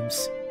in their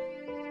rooms.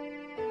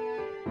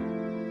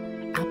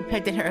 I'll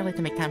prepare dinner early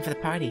to make time for the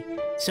party,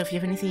 so if you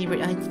have anything you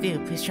need to do,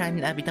 please try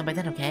and be done by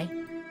then, okay?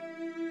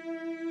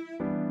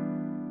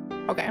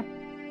 Okay.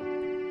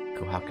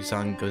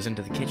 Kohaku-san goes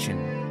into the kitchen.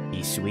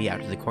 Hisui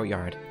out to the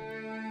courtyard.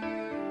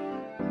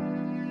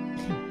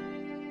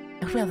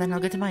 Well then, I'll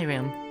go to my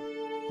room.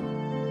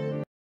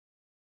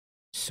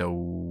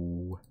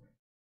 So...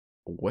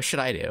 what should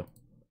I do?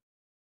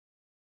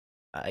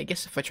 I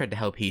guess if I tried to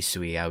help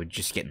Hisui, I would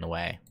just get in the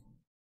way.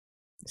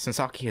 Since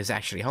Aki is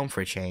actually home for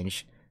a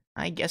change,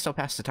 I guess I'll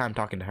pass the time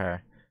talking to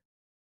her.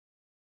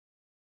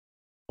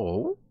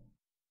 Oh?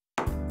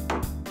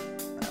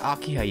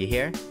 Akiha, you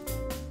here?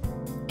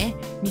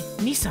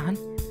 Nissan?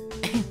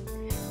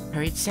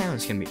 Hurried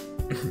sounds can be...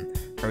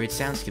 hurried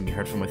sounds can be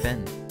heard from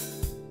within.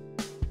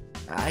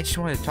 I just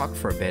wanted to talk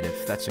for a bit,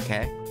 if that's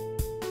okay.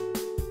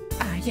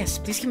 Yes,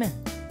 please come in.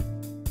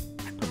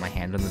 I put my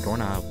hand on the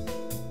doorknob.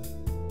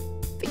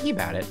 Thinking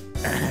about it,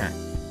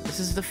 this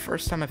is the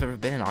first time I've ever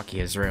been in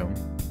Akiha's room.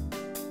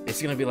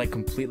 It's gonna be like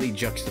completely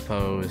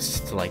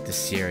juxtaposed to like the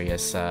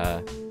serious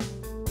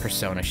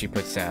persona she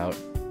puts out.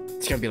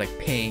 It's gonna be like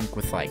pink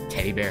with like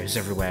teddy bears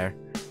everywhere.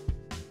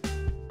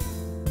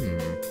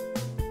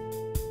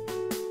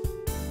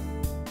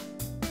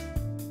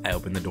 I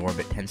opened the door a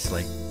bit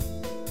tensely.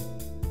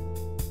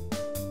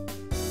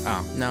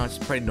 Oh, no, it's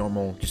pretty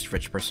normal, just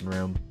rich person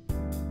room.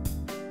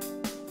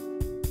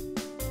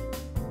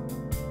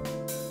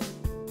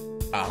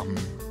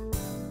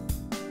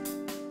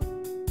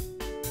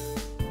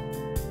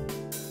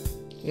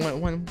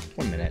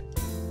 One minute.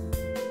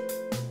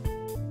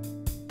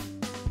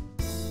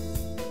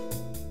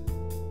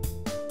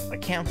 I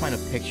can't find a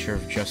picture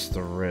of just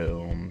the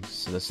room,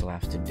 so this will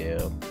have to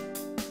do.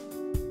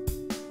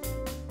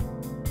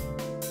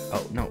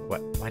 Oh, no,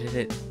 what? Why did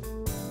it...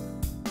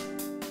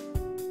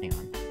 hang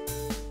on.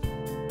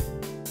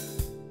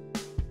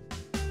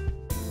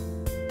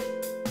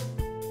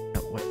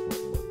 No,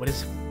 what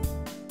is...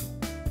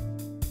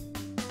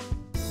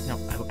 no,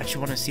 I actually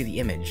want to see the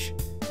image.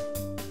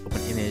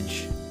 Open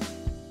image.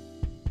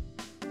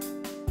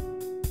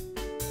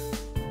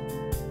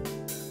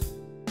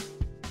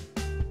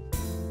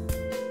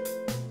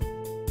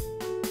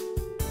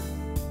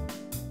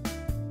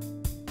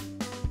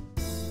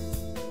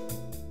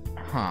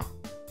 Huh.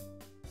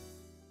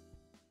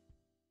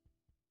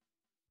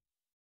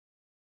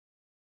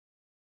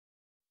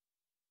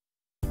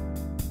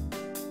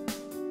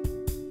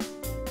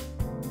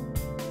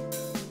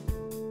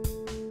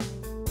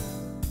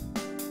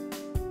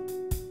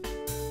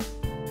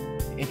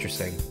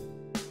 Interesting.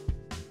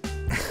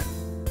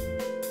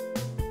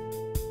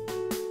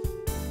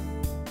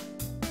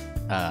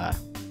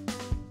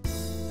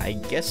 I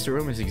guess the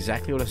room is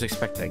exactly what I was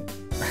expecting.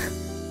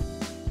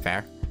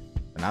 Fair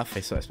enough,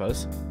 I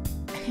suppose.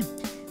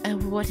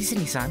 What is it,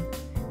 Nissan?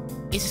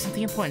 Is it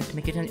something important to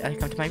make you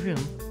come to my room?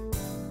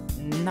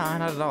 Nah,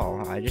 not at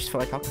all. I just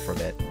feel like talking for a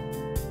bit.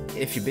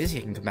 If you're busy,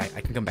 I can come back.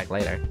 I can come back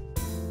later.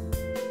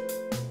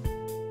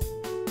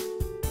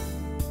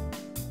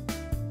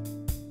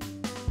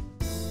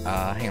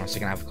 Hang on a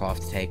second. I have a call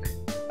to take.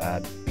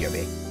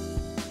 BRB.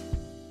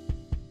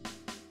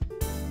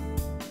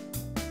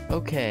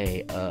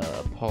 Okay.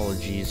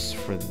 Apologies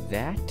for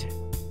that.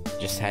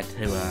 Just had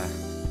to.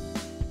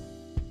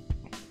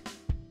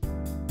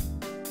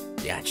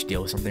 Yeah, just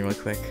deal with something really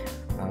quick.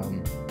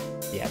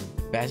 Yeah,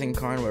 Baz and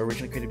Karn were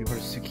originally created to be part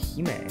of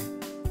Tsukihime.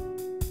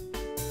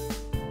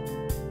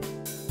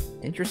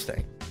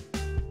 Interesting.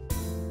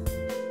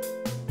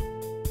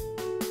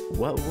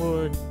 What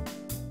would...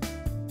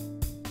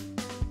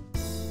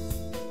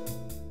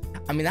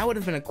 I mean, that would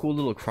have been a cool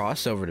little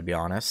crossover, to be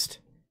honest.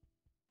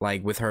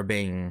 Like, with her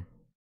being...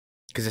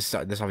 Because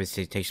this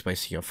obviously takes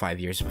place, 5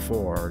 years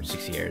before, or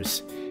 6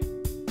 years.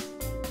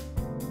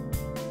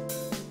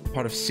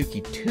 Part of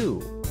Suki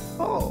 2.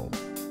 Oh.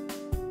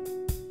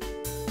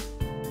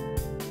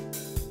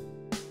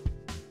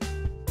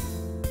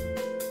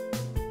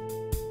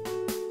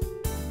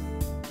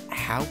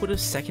 How would a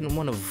second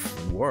one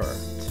have worked?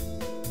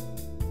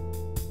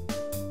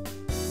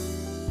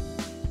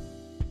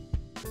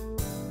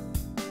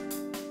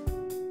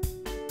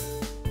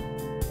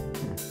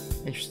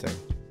 Interesting.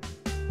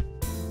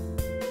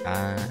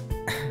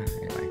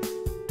 Anyway.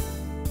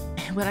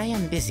 Well, I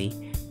am busy,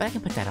 but I can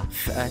put that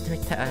off to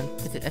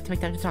make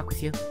time to talk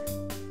with you.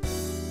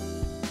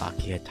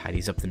 Akiha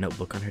tidies up the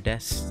notebook on her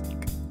desk.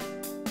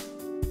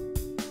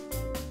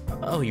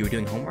 Oh, you were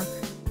doing homework?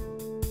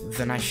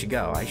 Then I should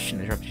go. I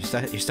shouldn't interrupt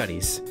your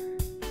studies.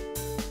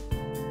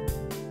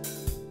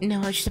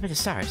 No, I was just about to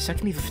start, so I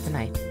can leave it for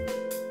tonight.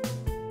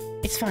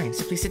 It's fine,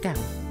 so please sit down.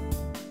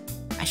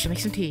 I shall make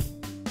some tea.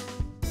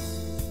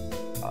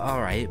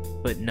 Alright,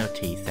 but no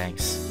tea,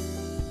 thanks.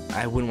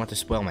 I wouldn't want to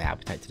spoil my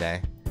appetite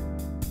today.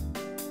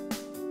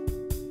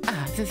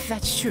 Ah,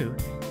 that's true.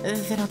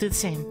 Then I'll do the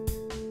same.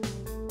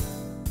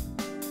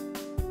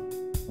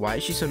 Why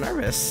is she so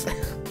nervous?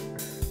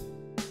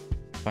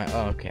 Fine,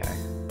 oh, okay.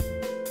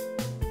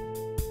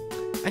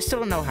 I still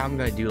don't know how I'm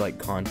gonna do, like,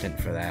 content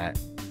for that.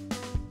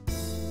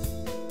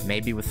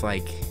 Maybe with,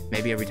 like,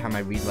 maybe every time I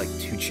read, like,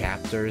 2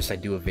 chapters, I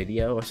do a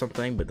video or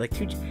something, but, like,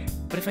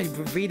 but if I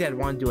read it, I'd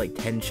want to do, like,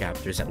 10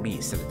 chapters at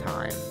least at a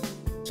time.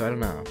 So I don't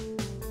know.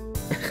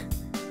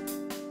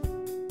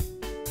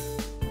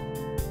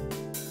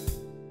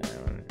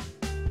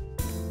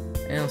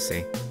 And we'll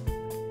see.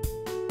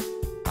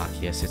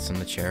 Akiha sits on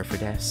the chair of her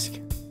desk.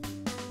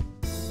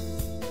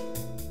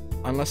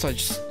 Unless I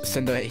just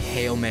send a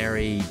Hail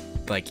Mary,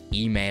 like,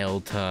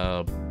 email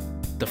to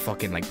the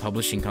fucking, like,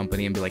 publishing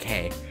company and be like,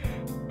 hey,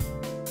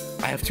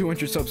 I have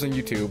 200 subs on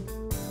YouTube.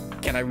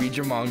 Can I read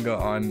your manga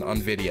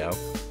on video?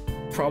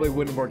 Probably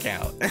wouldn't work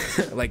out.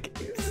 like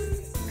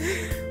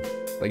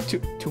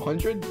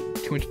 200?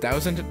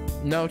 200,000?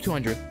 No,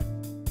 200.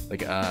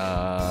 Like,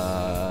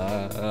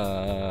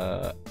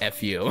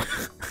 F you.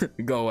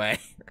 Go away.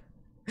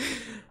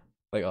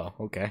 Like, oh,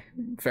 okay.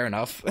 Fair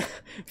enough.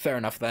 Fair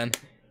enough then.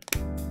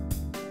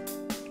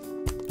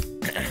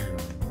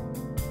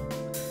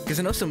 Because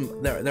I know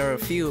there are a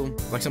few,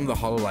 like some of the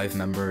Hololive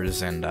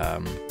members and,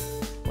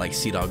 like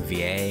CDawg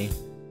VA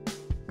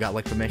got,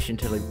 like, permission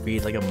to, like,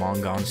 read, like, a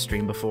manga on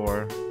stream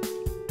before.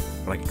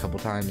 Like, a couple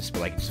times,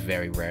 but, like, it's a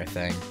very rare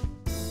thing.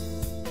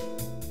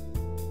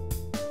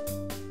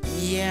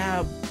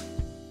 Yeah,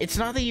 it's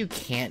not that you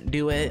can't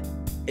do it,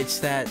 it's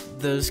that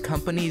those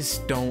companies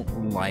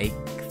don't like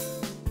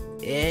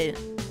it.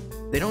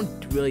 They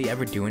don't really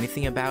ever do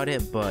anything about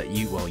it, but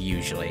well,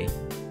 usually,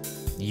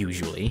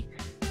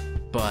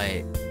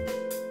 but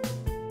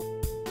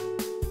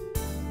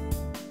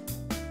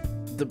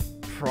the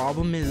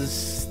problem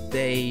is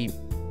they're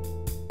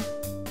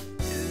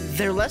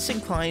less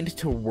inclined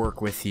to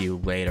work with you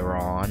later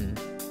on.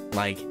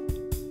 Like,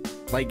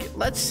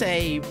 let's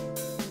say,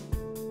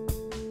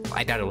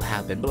 I doubt it'll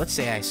happen, but let's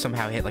say I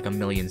somehow hit, like, 1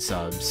 million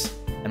subs,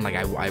 and, like,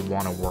 I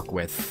want to work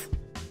with,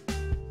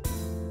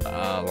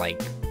 like,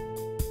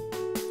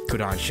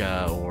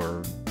 Kodansha,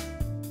 or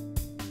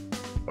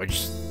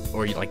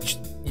like,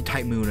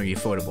 Type Moon, or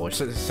Ufotable, or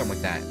something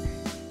like that.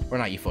 Or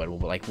not Ufotable,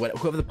 but, like,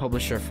 whoever the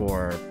publisher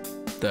for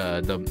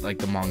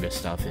the manga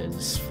stuff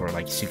is, for,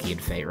 like, Suki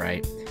and Fate,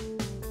 right?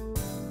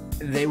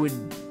 They would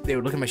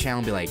look at my channel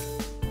and be like,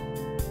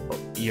 oh,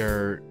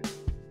 you're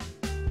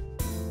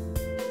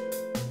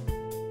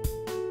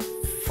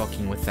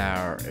fucking with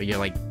you're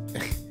like,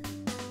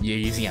 you're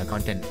using our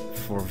content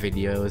for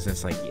videos, and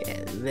it's like,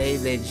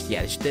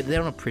 yeah, they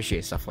don't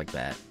appreciate stuff like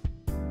that.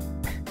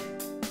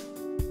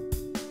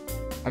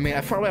 I mean,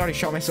 I've probably already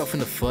shot myself in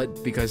the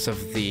foot because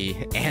of the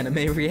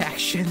anime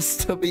reactions,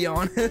 to be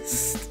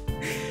honest.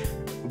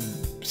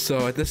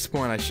 So at this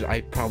point,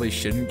 I probably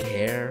shouldn't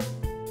care.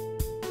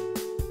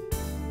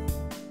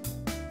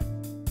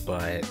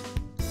 But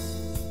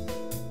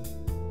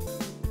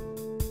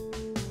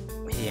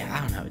yeah,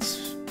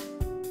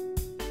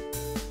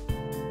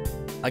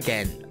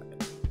 again,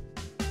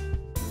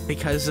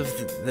 because of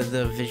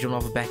the visual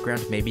novel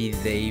background, maybe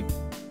they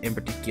in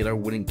particular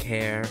wouldn't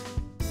care.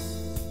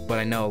 But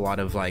I know a lot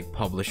of like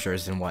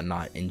publishers and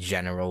whatnot in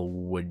general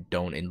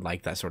don't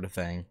like that sort of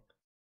thing.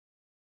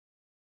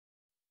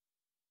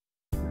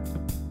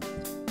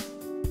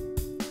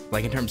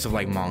 Like in terms of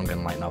like manga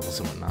and light novels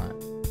and whatnot.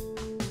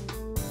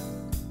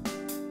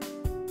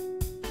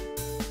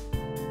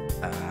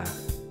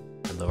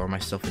 I lower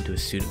myself into a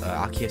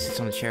Akiha sits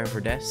on the chair of her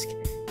desk,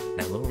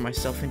 and I lower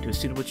myself into a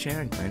suitable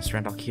chair and glance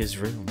around Akiha's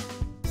room.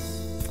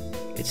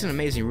 It's an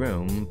amazing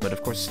room, but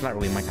of course it's not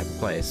really my type of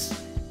place.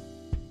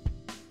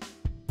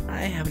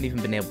 I haven't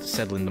even been able to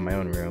settle into my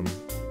own room,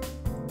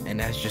 and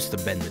that's just the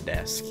bed and the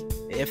desk.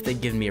 If they'd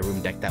given me a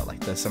room decked out like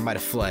this, I might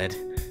have fled.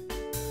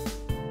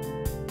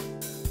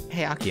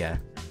 Hey, Akiha.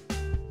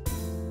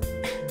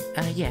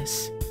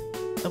 Yes.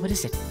 What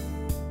is it?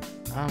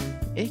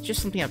 It's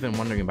just something I've been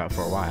wondering about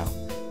for a while.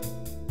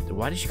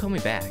 Why did you call me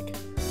back?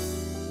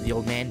 The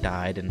old man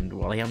died, and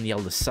while I am the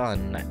eldest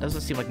son, that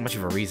doesn't seem like much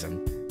of a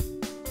reason.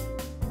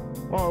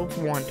 Well,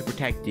 for one, to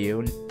protect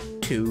you, and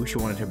two, she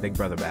wanted her big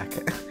brother back.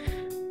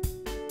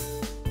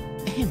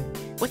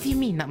 What do you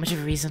mean, not much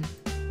of a reason?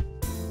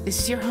 This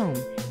is your home.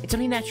 It's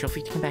only natural for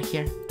you to come back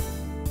here.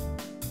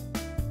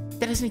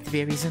 There doesn't need to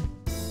be a reason.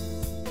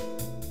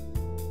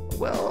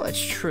 Well, it's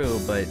true,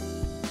 but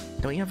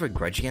don't you have a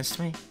grudge against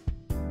me?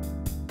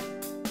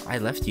 I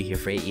left you here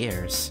for 8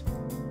 years.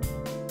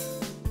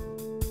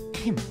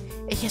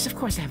 Yes, of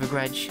course I have a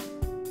grudge.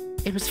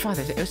 It was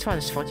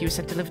father's fault you were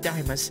sent to live with the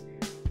Arimas,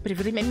 but it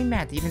really made me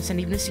mad that you didn't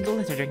send even a single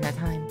letter during that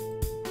time.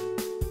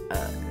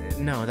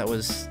 No, that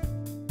was...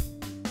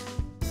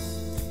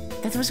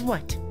 That was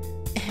what?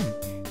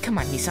 Come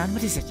on, Nissan,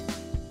 what is it?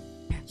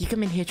 You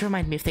come in here to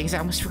remind me of things I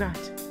almost forgot.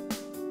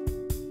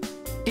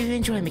 Do you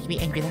enjoy making me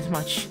angry that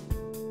much?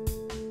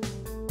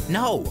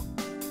 No!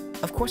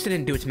 Of course I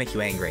didn't do it to make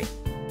you angry.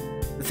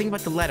 The thing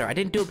about the letter, I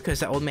didn't do it because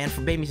that old man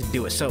forbade me to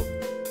do it, so...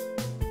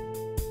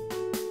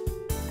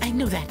 I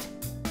know that.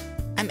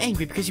 I'm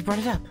angry because you brought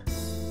it up.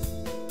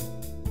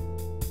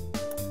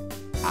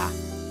 Ah.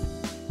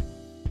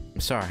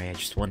 I'm sorry, I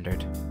just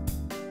wondered.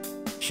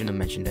 Shouldn't have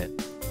mentioned it.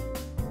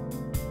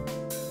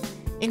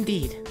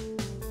 Indeed.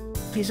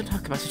 Please don't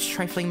talk about such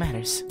trifling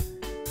matters.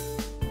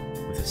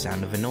 With a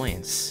sound of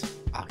annoyance,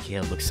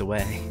 Akiha looks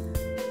away.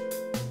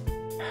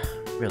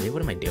 Really,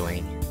 what am I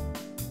doing?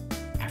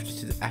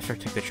 After I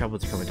took the trouble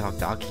to come and talk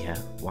to Akiha,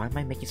 why am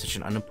I making such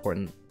an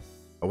unimportant...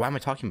 Or why am I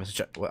talking about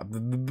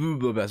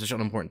such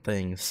unimportant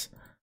things?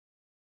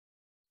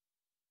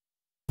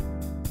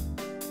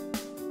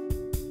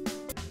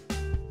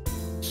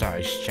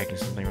 Sorry, just checking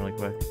something really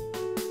quick.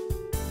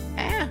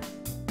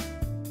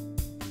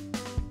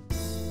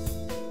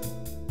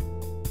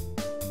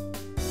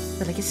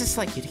 But I guess it's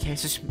like you to carry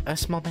such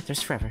small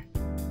matters forever.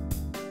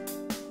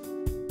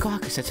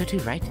 Kohaku said so too,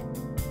 right?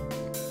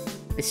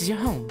 This is your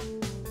home.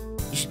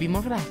 You should be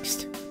more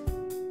relaxed.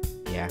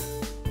 Yeah,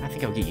 I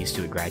think I'll get used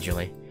to it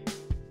gradually.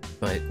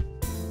 But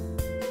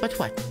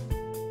what?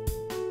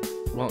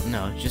 Well,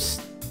 no,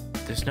 just...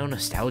 There's no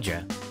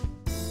nostalgia.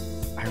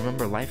 I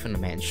remember life in the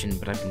mansion,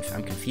 but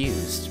I'm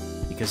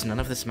confused, because none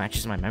of this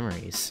matches my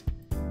memories.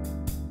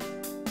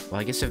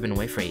 Well, I guess I've been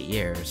away for 8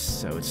 years,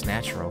 so it's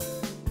natural.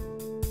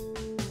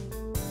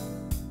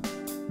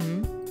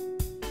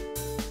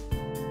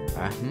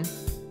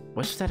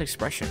 What's that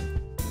expression?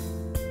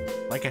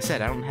 Like I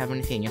said, I don't have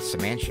anything against the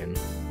mansion.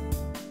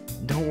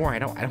 Don't worry, I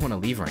don't want to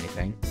leave or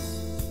anything.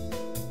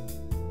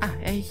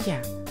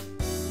 Yeah.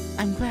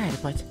 I'm glad,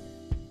 but...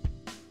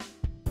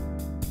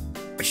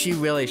 She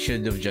really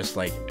should have just,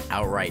 like,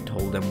 outright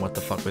told him what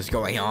the fuck was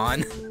going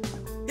on.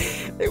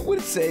 It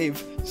would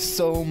save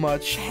so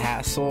much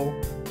hassle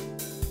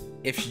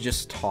if she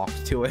just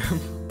talked to him.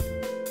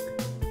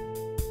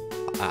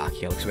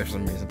 Okay, looks away for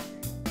some reason.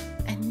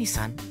 And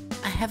Nissan,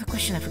 I have a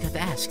question I forgot to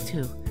ask,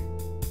 too.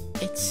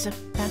 It's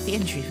about the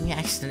injury from the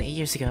accident 8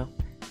 years ago.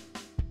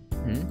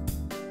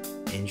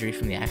 Injury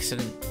from the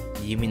accident?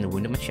 You mean the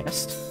wound in my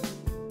chest?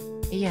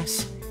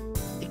 Yes.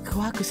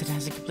 Kohaku said it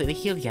hasn't completely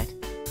healed yet,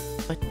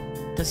 but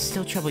does it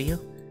still trouble you?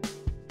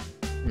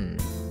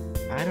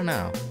 I don't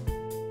know.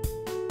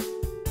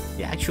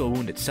 The actual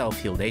wound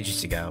itself healed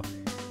ages ago,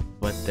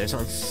 but there's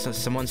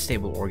some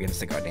unstable organs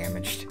that got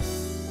damaged.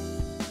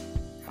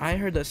 I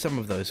heard that some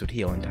of those would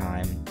heal in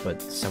time,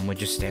 but some would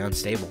just stay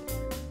unstable.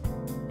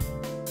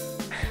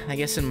 I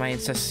guess my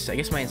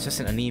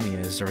incessant anemia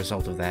is a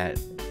result of that,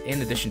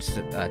 in addition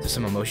to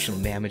some emotional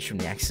damage from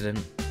the accident.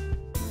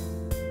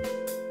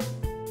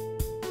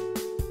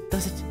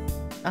 Does it,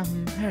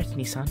 hurt,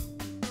 Nissan?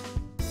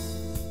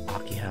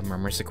 Akiha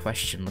murmurs a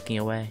question, looking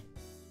away.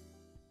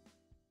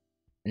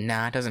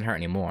 Nah, it doesn't hurt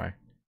anymore.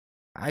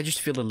 I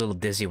just feel a little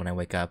dizzy when I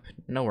wake up,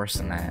 no worse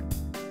than that.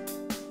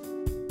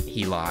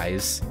 He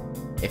lies.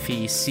 If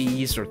he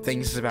sees or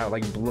thinks about,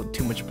 like,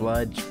 too much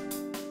blood,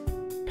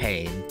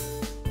 pain.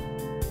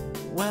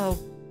 Well,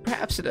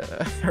 perhaps it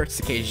hurts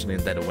occasionally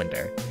in the dead of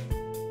winter.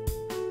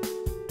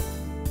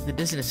 The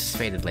dizziness has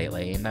faded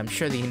lately, and I'm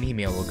sure the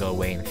anemia will go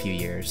away in a few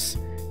years.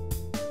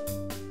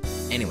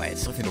 Anyway,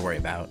 it's nothing to worry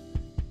about.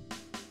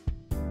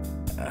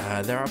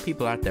 There are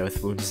people out there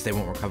with wounds they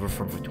won't recover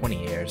from for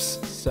 20 years,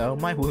 so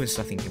my wound's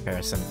nothing in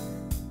comparison.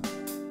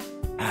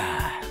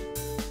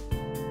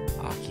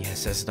 Akiha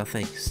says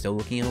nothing, still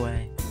looking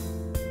away.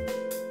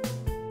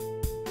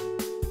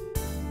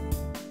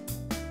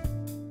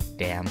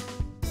 Damn.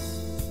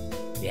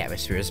 The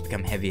atmosphere has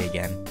become heavy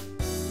again.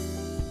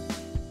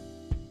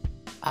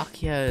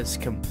 Akiha is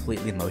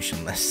completely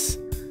motionless.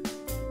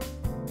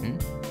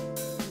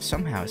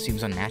 Somehow it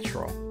seems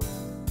unnatural.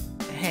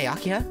 Hey,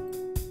 Akiha?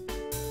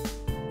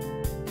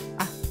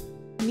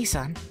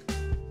 Nissan.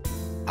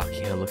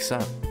 Akiha looks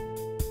up.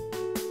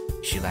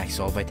 She lacks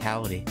all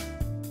vitality,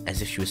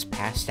 as if she was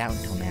passed out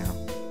until now.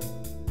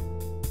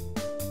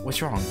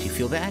 What's wrong? Do you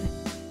feel bad?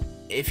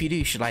 If you do,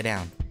 you should lie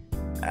down.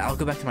 I'll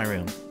go back to my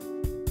room.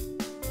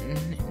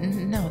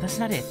 No, that's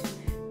not it.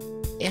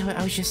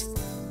 I was just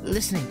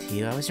listening to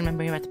you. I was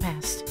remembering about the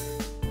past.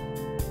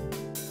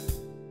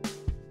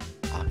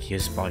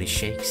 Akiha's body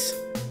shakes.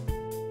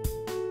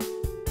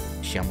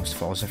 She almost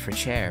falls off her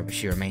chair, but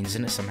she remains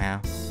in it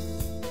somehow.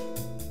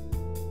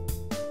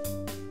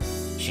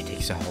 She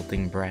takes a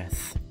halting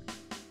breath.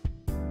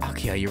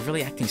 Akiha, you're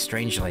really acting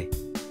strangely.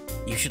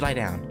 You should lie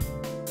down.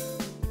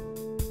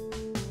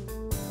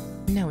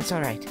 No, it's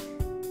alright.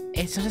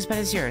 It's not as bad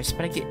as yours,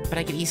 but I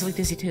get easily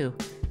dizzy too.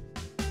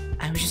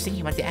 I was just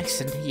thinking about the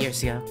accident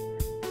years ago.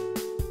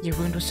 Your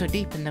wound was so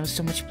deep and there was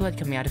so much blood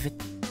coming out of it.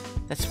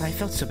 That's why I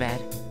felt so bad.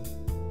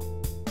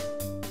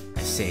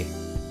 I see.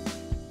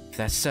 If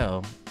that's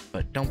so,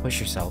 but don't push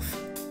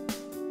yourself.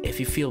 If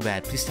you feel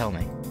bad, please tell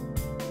me.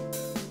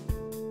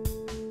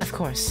 Of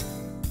course.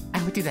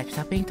 I would do that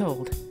without being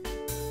told.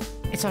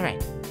 It's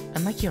alright.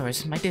 Unlike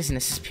yours, my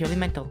dizziness is purely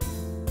mental.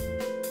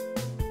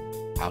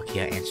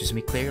 Akiha answers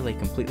me clearly,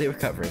 completely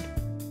recovered.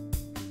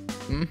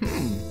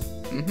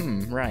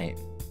 Right.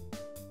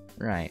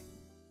 Right.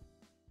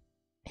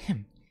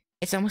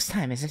 It's almost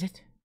time, isn't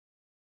it?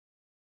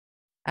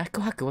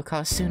 Kohaku will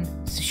call us soon,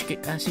 so you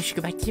should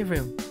go back to your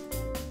room.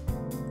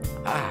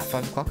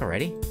 5 o'clock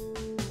already?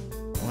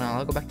 Well,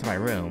 I'll go back to my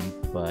room,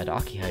 but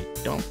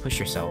Akiha, don't push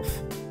yourself.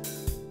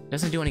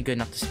 Doesn't do any good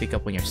not to speak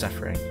up when you're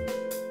suffering.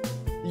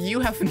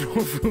 You have no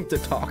room to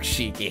talk,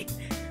 Shiki.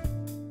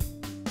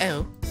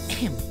 Oh,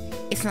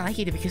 it's not like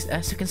you to be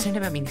so concerned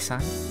about me,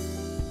 Nissan.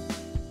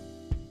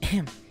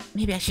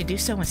 Maybe I should do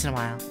so once in a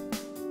while.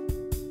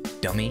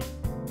 Dummy.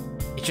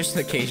 It's just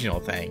an occasional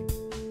thing.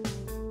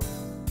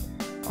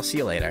 I'll see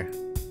you later.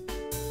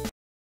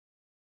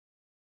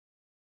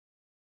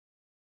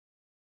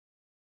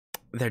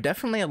 They're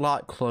definitely a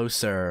lot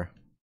closer.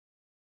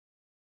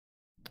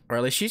 Or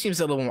at least she seems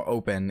a little more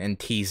open and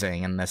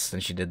teasing in this than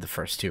she did the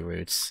first 2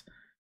 routes.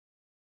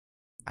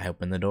 I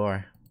open the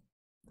door.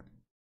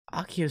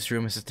 Akiha's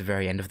room is at the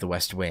very end of the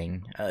west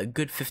wing, a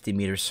good 50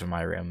 meters from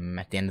my room,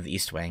 at the end of the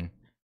east wing.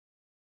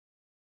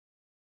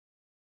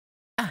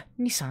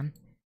 Nissan.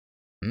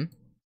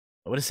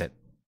 What is it?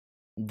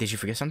 Did you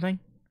forget something?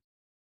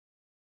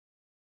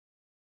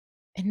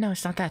 No,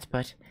 it's not that,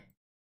 but...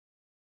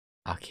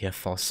 Akiha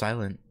falls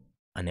silent,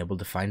 unable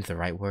to find the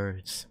right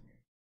words,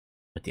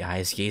 with the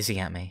eyes gazing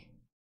at me.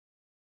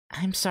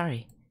 I'm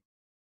sorry.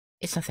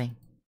 It's nothing.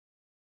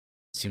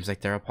 Seems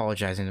like they're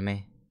apologizing to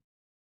me.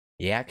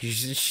 Yeah, because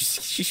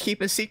she's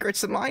keeping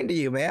secrets and lying to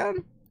you,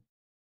 man.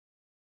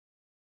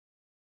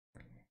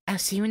 I'll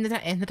see you in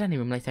the dining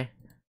room later.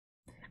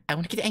 I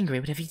won't get angry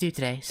whatever you do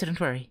today, so don't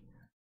worry.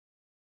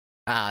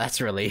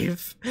 That's a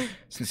relief.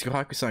 Since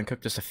Kohaku-san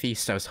cooked us a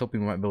feast, I was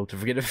hoping we might be able to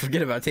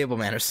forget about table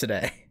manners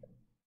today.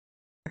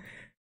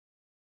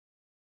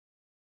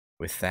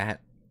 With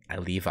that, I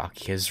leave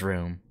Akiha's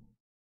room.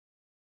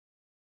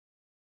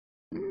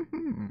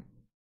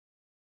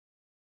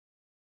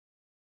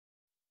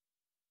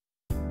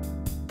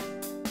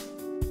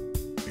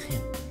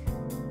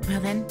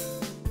 Well then,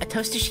 a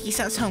toast to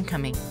Shiki-san's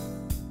homecoming.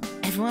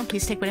 Everyone,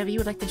 please take whatever you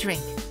would like to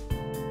drink.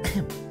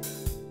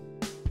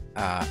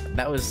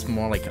 That was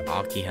more like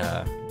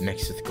Akiha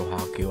mixed with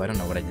Kohaku. I don't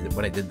know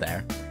what I did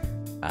there.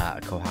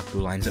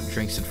 Kohaku lines up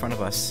drinks in front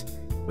of us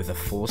with a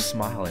full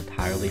smile,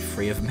 entirely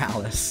free of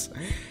malice.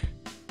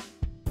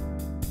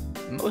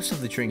 Most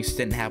of the drinks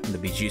didn't happen to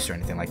be juice or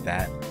anything like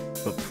that,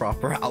 but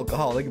proper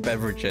alcoholic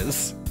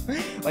beverages.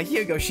 Like,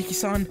 here you go,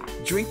 Shiki-san,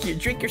 drink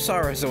your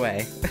sorrows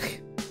away.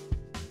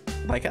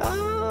 Like,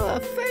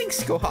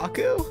 thanks,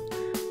 Kohaku.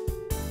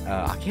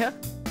 Akiha?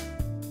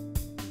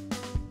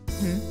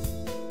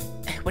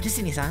 What is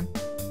it, Nissan?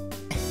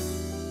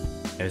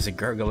 There's a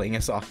gurgling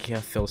as Akiha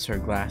fills her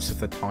glass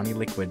with a tawny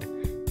liquid,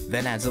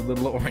 then adds a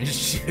little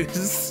orange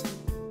juice.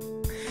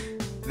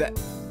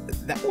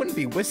 That wouldn't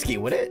be whiskey,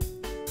 would it?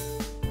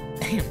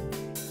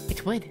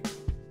 It would.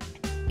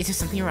 Is there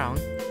something wrong?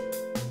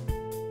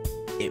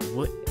 It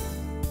would.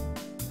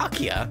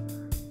 Akiha?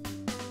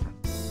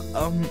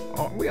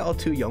 Aren't we all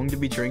too young to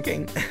be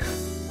drinking?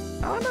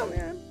 I don't know,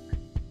 man.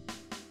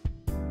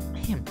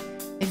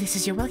 This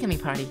is your welcoming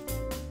party.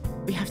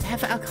 We have to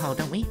have alcohol,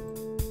 don't we?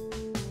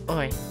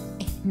 Or,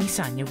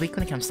 Nissan, you're weak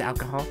when it comes to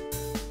alcohol.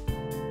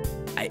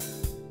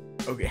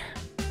 Okay.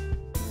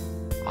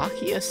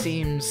 Akiha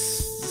seems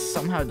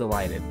somehow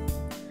delighted.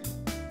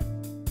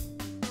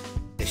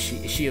 Is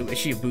she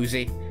a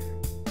boozy?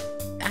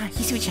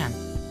 Hisui-chan.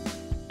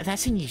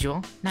 That's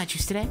unusual. Not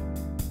juice today?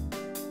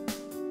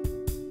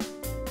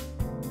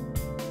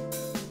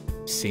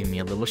 Seem me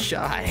a little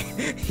shy.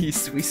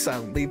 Hisui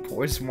silently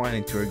pours wine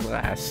into her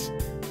glass.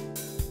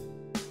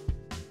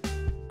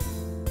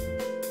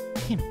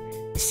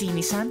 See,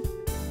 Nissan?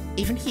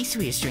 Even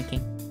Hisui is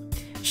drinking.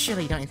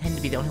 Surely you don't intend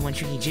to be the only one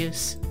drinking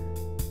juice.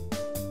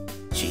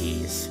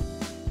 Jeez.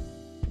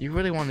 You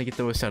really want to get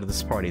the most out of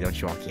this party, don't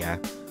you, Akiha?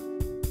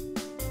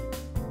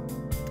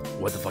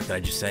 What the fuck did I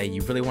just say?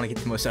 You really want to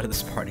get the most out of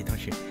this party,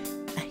 don't you?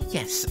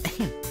 Yes.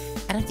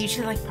 I don't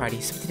usually like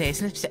parties, but today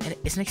is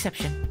an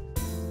exception.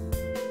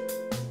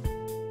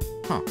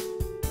 Huh.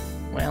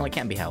 Well, it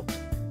can't be helped.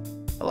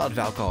 A lot of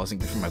alcohol isn't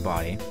good for my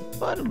body,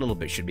 but a little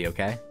bit should be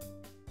okay.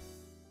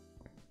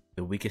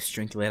 The weakest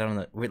drink laid out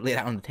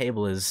on the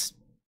table is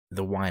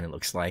the wine, it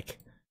looks like.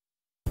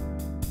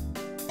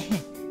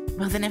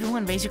 Well then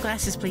everyone raise your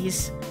glasses,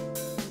 please.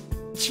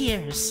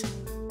 Cheers!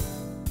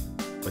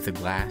 With a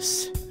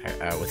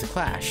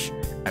clash,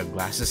 our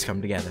glasses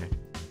come together.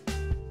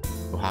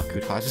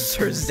 Kohaku tosses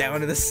hers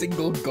down in a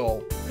single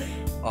gulp.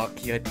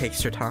 Akiha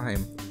takes her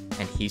time,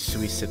 and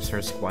Hisui sips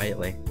hers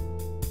quietly.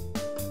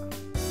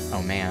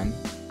 Oh man,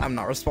 I'm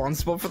not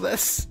responsible for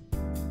this.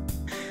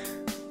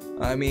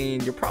 I mean,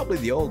 you're probably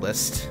the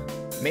oldest.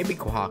 Maybe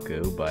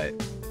Kohaku, but...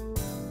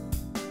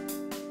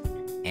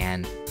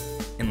 And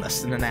in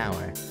less than an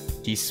hour,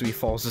 Hisui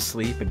falls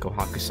asleep and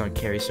Kohaku-san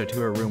carries her to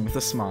her room with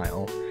a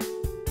smile.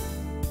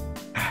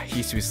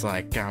 Hisui's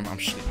like, I'm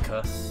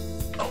Shinika.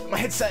 Oh, my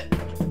headset!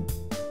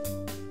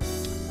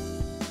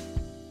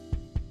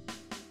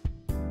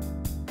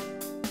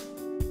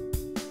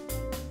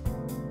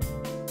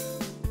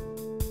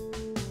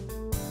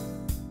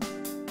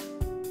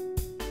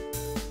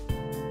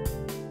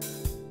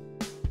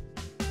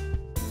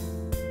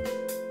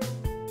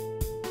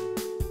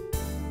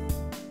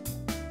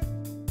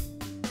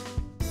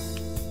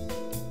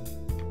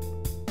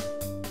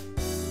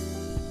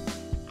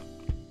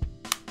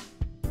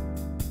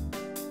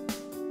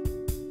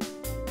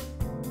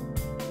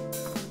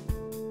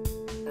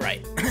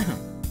 Right.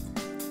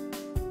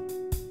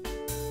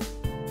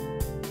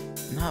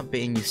 Not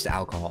being used to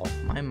alcohol,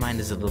 my mind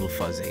is a little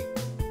fuzzy.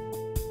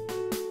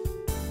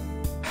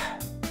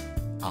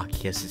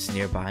 Akiha sits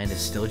nearby and is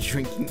still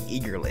drinking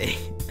eagerly.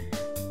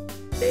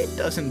 It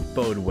doesn't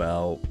bode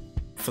well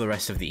for the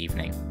rest of the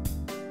evening.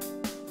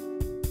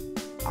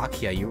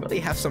 Akiha, you really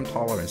have some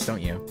tolerance,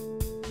 don't you?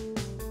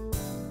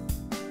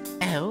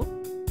 Oh?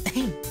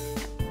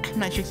 I'm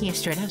not drinking it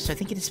straight up, so I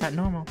think it is about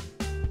normal.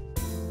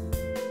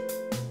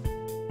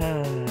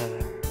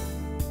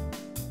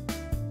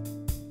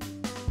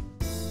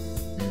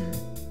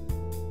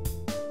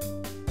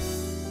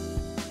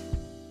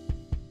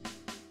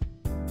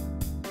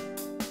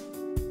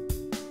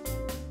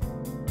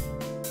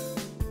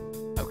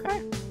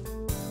 Okay.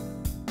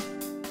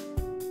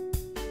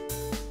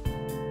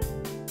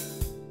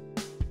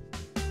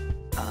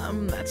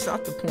 That's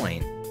not the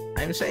point.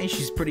 I'm saying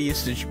she's pretty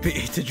used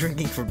to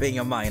drinking for being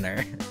a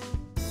minor.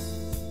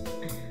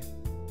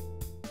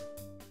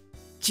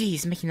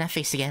 Jeez, making that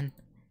face again.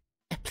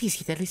 Please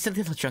get at least a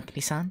little drunk,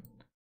 Nissan.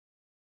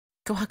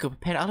 Kohaku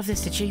prepared all of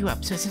this to cheer you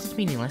up, so it's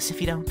meaningless if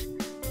you don't.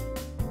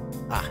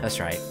 Ah, that's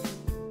right.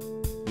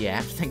 Yeah, I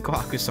have to thank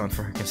Kohaku-san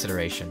for her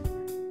consideration.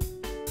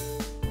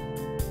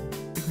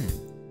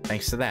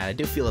 Thanks to that, I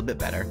do feel a bit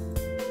better.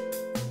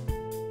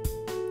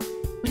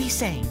 What are you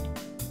saying?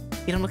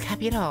 You don't look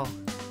happy at all.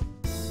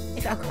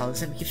 If alcohol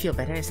doesn't make you feel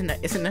better, isn't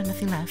there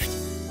nothing left?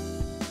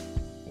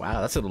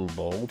 Wow, that's a little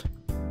bold.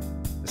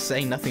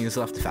 Saying nothing is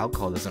left if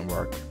alcohol doesn't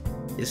work.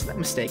 Isn't that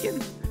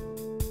mistaken?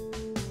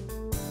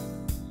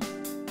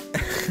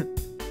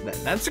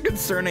 That's a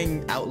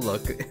concerning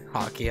outlook,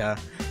 Akiha.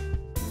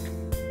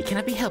 It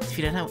cannot be helped if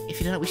you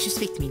don't wish to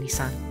speak to me,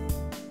 Nissan.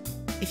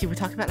 If you were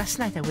talking about last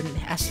night, I wouldn't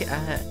ask for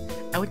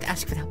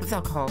the help with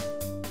alcohol.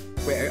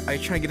 Wait, are you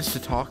trying to get us to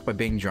talk by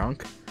being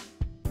drunk?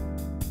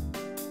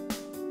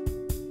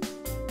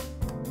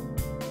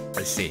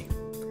 I see.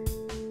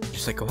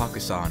 Just like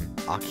Kohaku-san,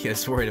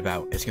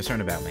 Akiha is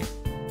concerned about me.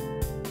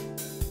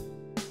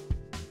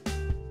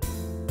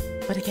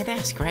 But I can't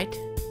ask, right?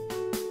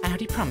 I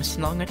already promised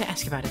no longer to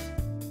ask about it.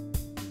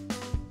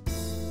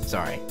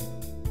 Sorry.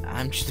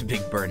 I'm just a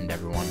big burden to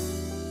everyone.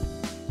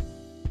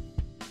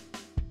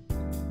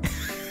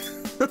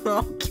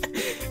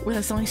 Okay. Well,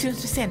 as long as you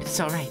understand it, it's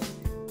alright.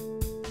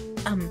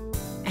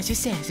 As you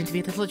say, I seem to be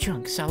a little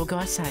drunk, so I will go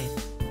outside.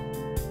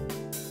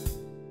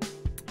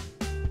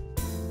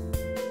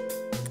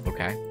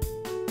 Okay.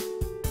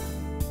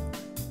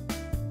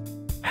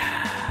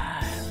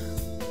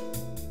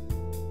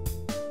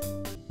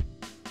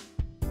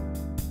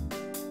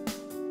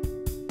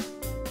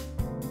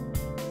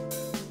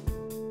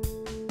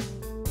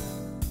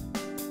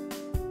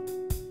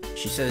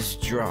 She says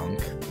drunk,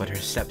 but her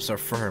steps are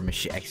firm as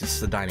she exits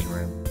the dining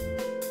room.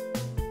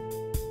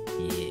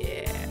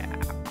 Yeah.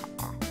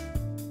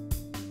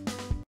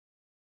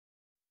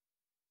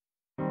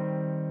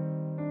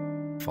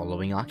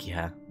 Following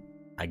Akiha,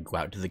 I go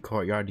out to the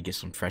courtyard to get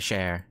some fresh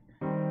air.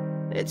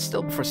 It's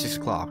still before 6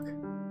 o'clock.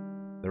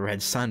 The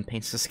red sun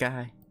paints the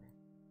sky.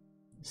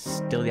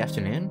 Still the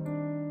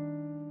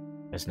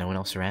afternoon? There's no one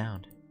else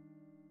around.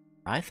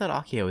 I thought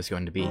Akiha was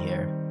going to be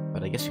here,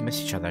 but I guess we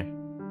missed each other.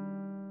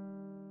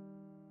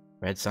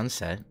 Red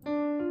sunset.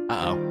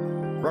 Uh-oh.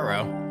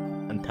 Ruh-roh.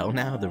 Until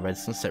now, the red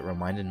sunset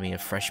reminded me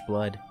of fresh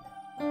blood.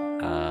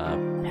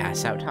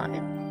 Pass out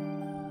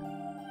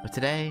time? But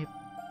today,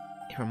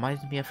 it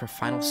reminded me of her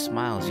final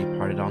smile as we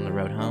parted on the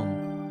road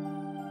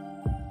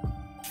home.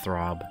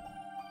 Throb.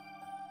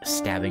 A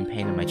stabbing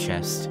pain in my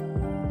chest.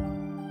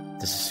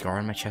 Does the scar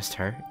on my chest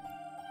hurt?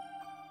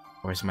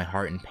 Or is my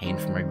heart in pain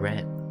from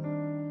regret?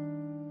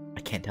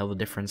 I can't tell the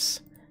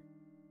difference.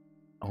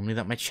 Only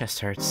that my chest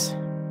hurts.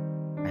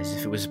 As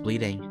if it was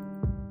bleeding.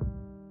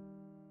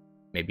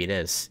 Maybe it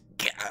is.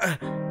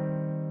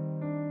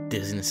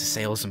 Dizziness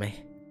assails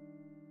me.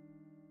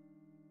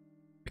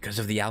 Because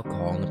of the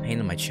alcohol and the pain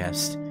in my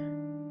chest,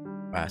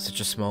 such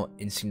a small,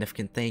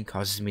 insignificant thing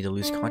causes me to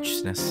lose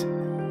consciousness.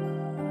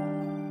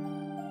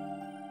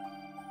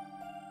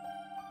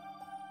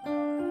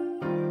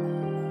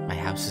 My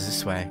house is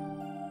this way.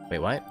 Wait,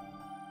 what?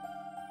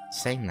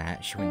 Saying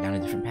that, she went down a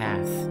different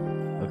path.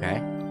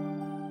 Okay.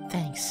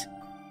 Thanks.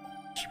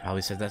 She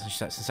probably said that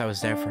since I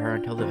was there for her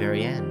until the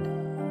very end.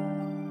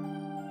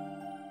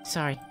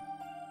 Sorry.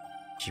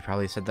 She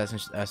probably said that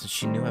since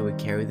she knew I would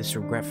carry this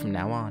regret from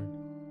now on.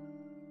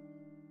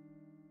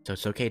 So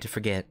it's okay to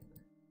forget.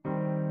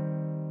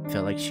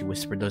 Felt like she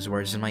whispered those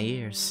words in my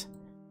ears.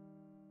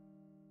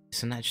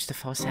 Isn't that just a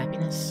false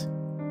happiness?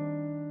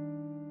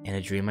 In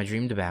a dream I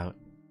dreamed about,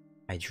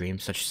 I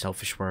dreamed such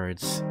selfish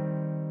words.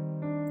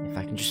 If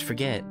I can just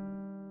forget,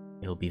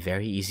 it will be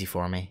very easy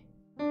for me.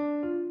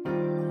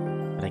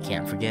 But I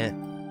can't forget.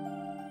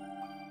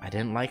 I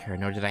didn't like her,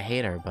 nor did I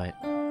hate her, but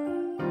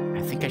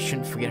I think I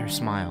shouldn't forget her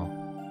smile.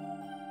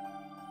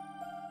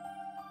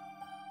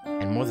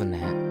 And more than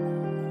that,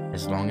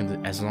 as long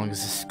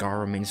as the scar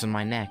remains on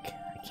my neck,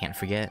 I can't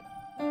forget.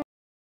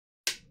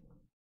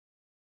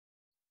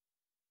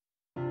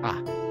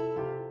 Ah.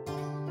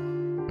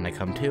 When I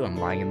come to, I'm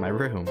lying in my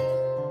room.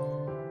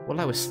 While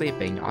I was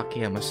sleeping,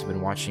 Akiha must have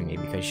been watching me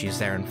because she's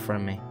there in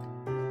front of me.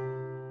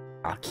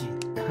 Huh?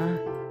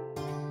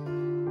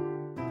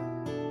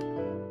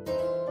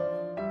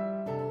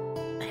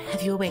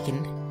 Have you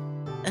awakened?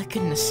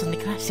 Goodness, on the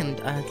classroom,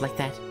 like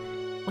that.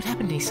 What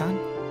happened to you, son?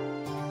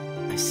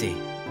 I see.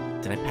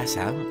 Did I pass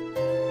out?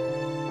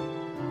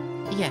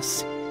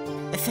 Yes.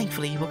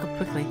 Thankfully, you woke up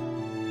quickly.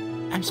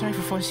 I'm sorry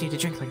for forcing you to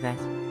drink like that.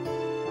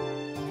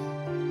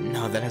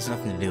 No, that has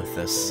nothing to do with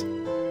this.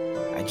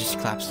 I just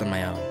collapsed on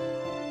my own.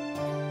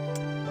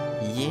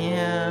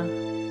 Yeah...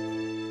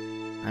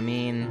 I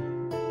mean...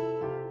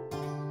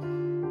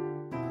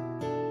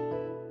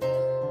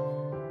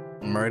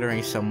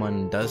 murdering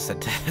someone does that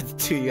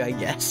to you, I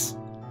guess.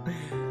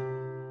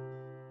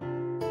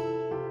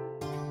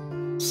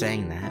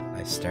 Saying that,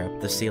 I stare up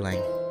at the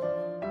ceiling.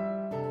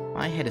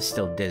 My head is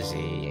still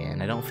dizzy,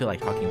 and I don't feel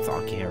like talking with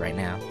Akiha right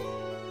now.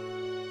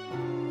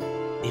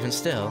 Even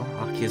still,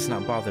 Akiha's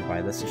not bothered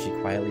by this, and she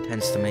quietly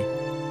tends to me.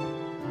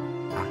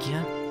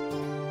 Akiha?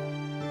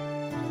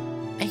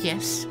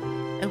 Yes?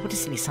 What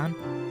is it, son?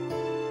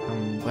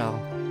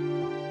 Well...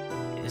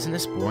 isn't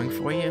this boring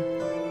for you?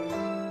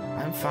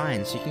 I'm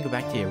fine, so you can go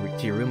back to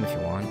your room if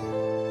you want.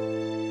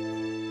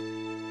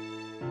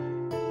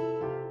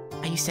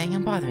 Are you saying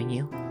I'm bothering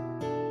you?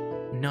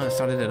 No, that's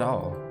not it at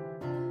all.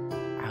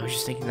 I was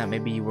just thinking that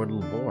maybe you were a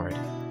little bored.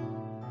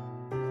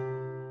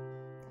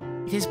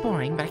 It is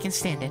boring, but I can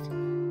stand it.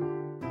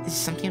 This is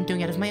something I'm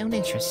doing out of my own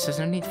interest, so there's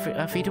no need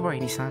for you to worry,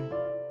 Nissan.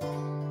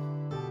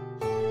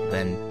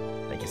 Then,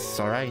 I guess it's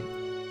alright.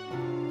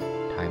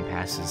 Time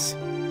passes.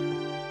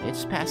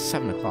 It's past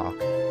 7 o'clock.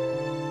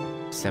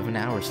 7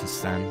 hours since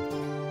then.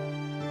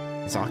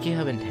 Has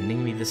Akiha been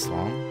tending me this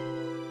long?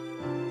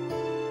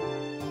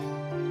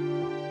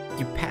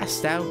 You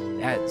passed out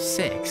at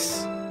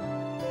 6.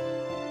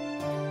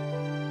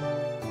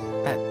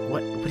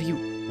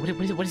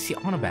 What is he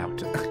on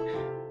about?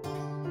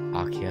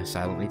 Akiha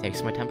silently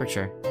takes my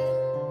temperature.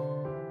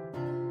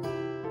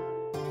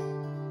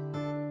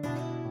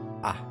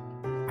 Ah,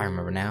 I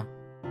remember now.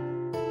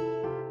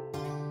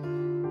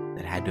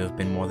 That had to have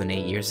been more than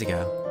 8 years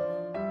ago.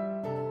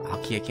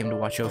 Akiha came to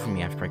watch over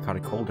me after I caught a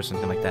cold or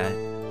something like that.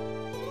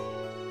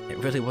 It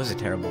really was a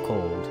terrible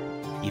cold.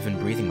 Even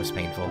breathing was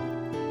painful.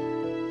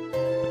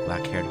 The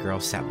black-haired girl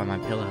sat by my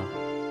pillow,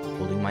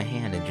 holding my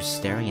hand and just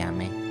staring at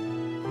me.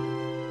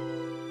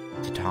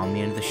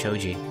 Tatami and the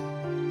shoji.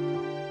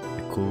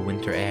 The cool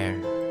winter air.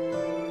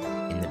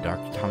 In the dark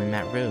tatami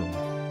mat room,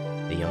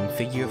 the young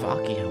figure of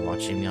Akiha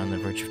watching me on the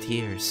verge of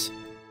tears.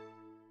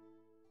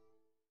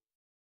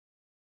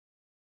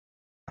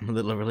 I'm a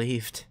little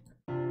relieved.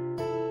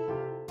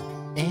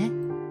 Eh?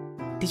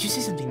 Did you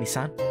say something,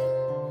 Nissan?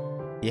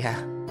 Yeah.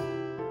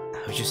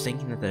 I was just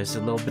thinking that there's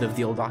a little bit of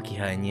the old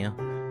Akiha in you.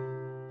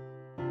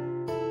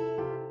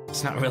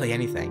 It's not really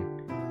anything,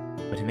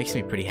 but it makes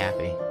me pretty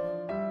happy.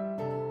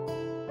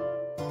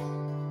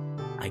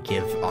 I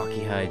give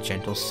Akiha a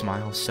gentle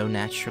smile so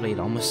naturally it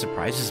almost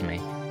surprises me.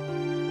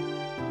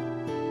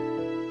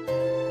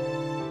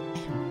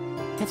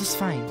 That is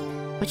fine,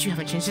 but you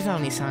haven't changed at all,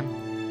 Nissan.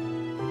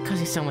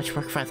 Causing so much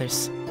work for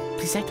others.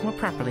 Please act more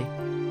properly.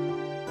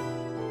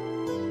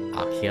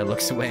 Akiha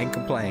looks away and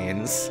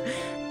complains.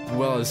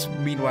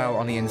 Meanwhile,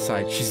 on the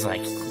inside, she's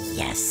like,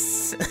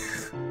 yes!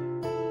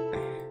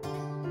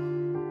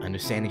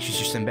 Understanding she's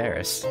just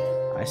embarrassed,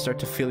 I start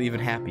to feel even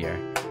happier.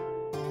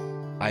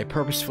 I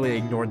purposefully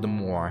ignored them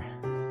more.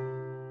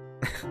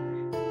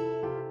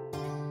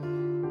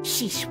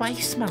 Sheesh, why are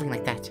you smelling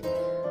like that?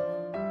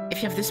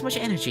 If you have this much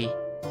energy,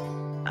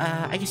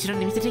 I guess you don't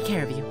need me to take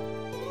care of you.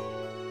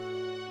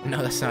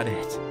 No, that's not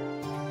it.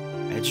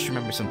 I just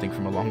remember something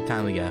from a long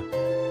time ago.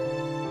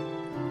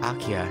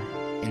 Akiha,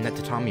 in that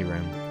tatami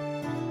room.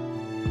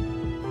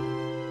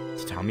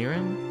 Tatami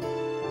room?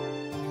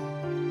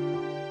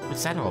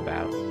 What's that all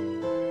about?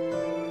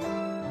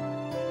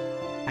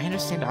 I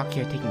understand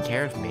Akiha taking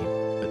care of me,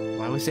 but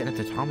why was it in a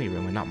tatami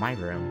room and not my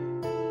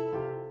room?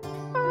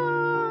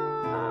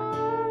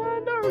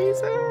 No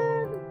reason!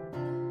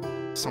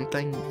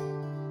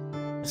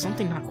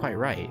 Something not quite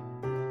right.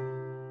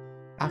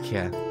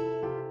 Akiha,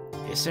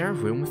 is there a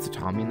room with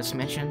tatami in this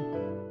mansion?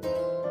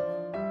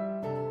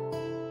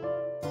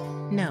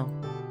 No,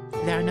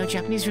 there are no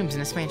Japanese rooms in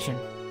this mansion.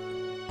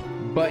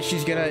 But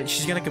she's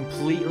gonna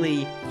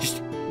completely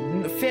just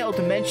fail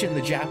to mention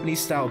the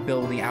Japanese-style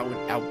building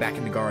out back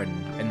in the garden,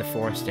 in the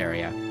forest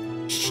area.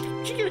 She's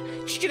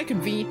gonna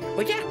convene,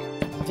 like,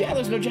 yeah,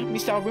 there's no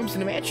Japanese-style rooms in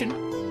the mansion.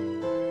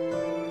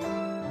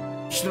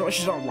 She's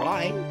not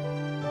lying.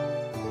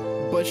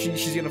 But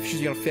she's gonna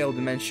fail to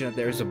mention that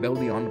there's a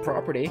building on the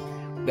property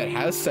that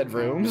has said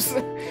rooms.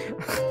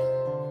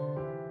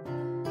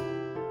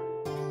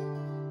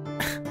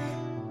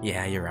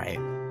 Yeah, you're right.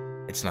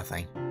 It's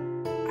nothing.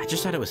 I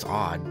just thought it was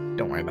odd.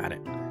 Don't worry about it.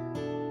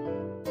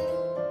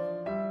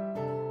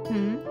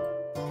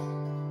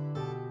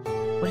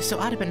 What is so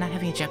odd about not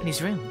having a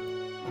Japanese room?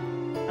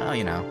 Oh,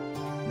 you know,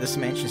 this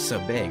mansion's so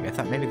big, I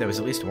thought maybe there was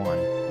at least one.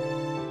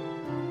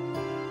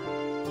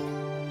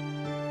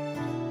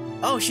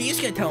 Oh, she is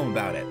gonna tell him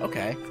about it.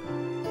 Okay.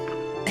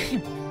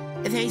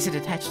 There is a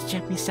detached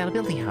Japanese-style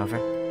building, however.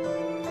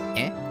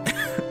 Eh?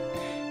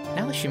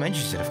 Now that she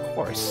mentions it, of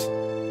course.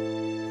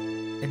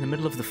 In the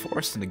middle of the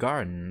forest in the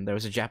garden, there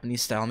was a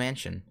Japanese-style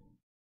mansion.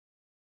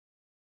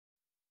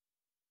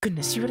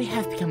 Goodness, you really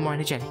have become more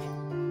energetic.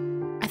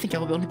 I think I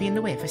will only be in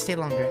the way if I stay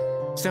longer,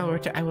 so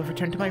I will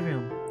return to my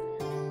room.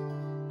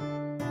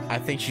 I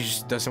think she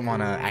just doesn't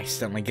want to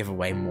accidentally give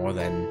away more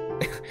than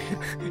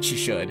she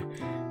should.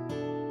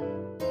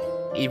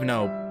 Even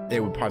though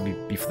it would probably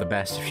be for the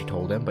best if she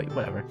told him, but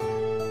whatever.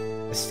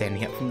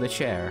 Standing up from the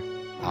chair,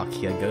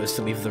 Akiha goes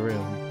to leave the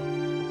room.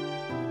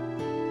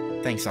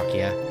 Thanks,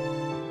 Akiha.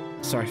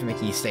 Sorry for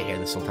making you stay here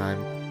this whole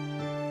time.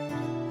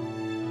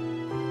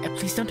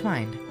 Please don't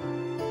mind.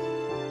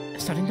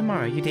 Starting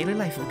tomorrow, your daily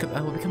life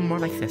will become more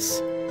like this.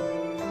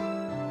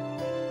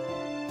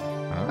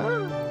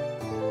 Huh?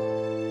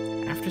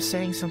 After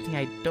saying something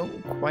I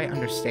don't quite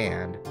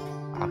understand,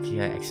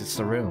 Akiha exits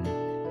the room.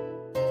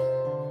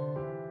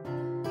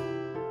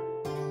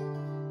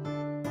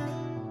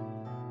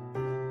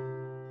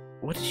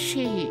 What is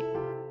she?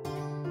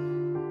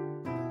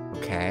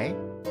 Okay.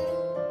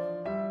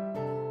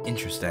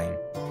 Interesting.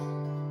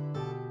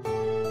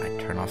 I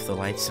turn off the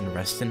lights and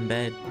rest in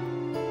bed.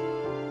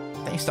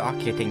 Thanks to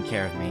Akiha taking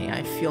care of me,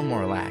 I feel more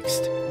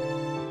relaxed.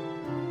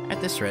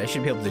 At this rate, I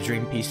should be able to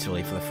dream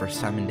peacefully for the first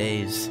time in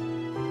days.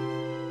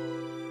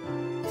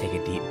 Take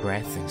a deep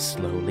breath and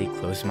slowly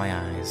close my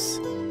eyes.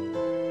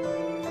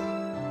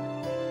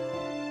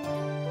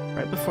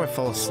 Right before I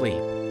fall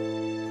asleep,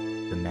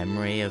 the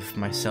memory of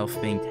myself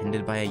being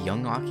tended by a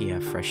young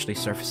Akiha freshly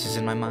surfaces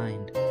in my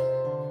mind.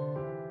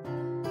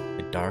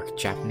 The dark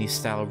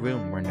Japanese-style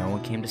room where no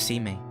one came to see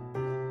me.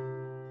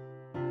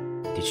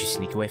 Did she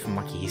sneak away from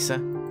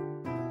Makihisa?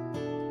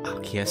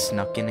 Akiha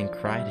snuck in and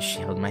cried as she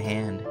held my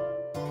hand.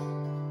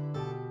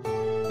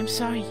 I'm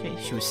sorry,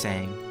 she was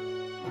saying.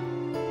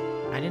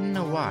 I didn't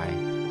know why,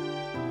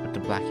 but the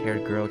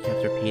black-haired girl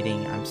kept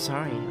repeating, "I'm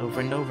sorry," over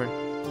and over.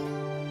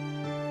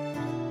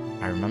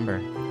 I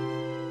remember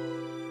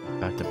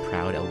about the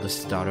proud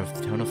eldest daughter of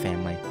the Tono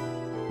family,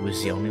 who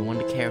was the only one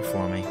to care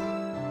for me.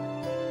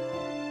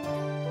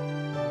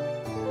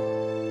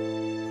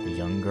 The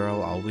young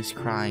girl always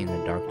crying in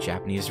the dark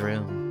Japanese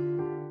room.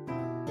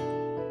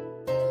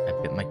 I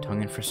bit my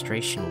tongue in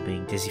frustration while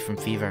being dizzy from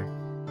fever.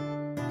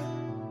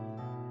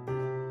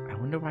 I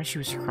wonder why she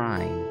was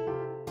crying.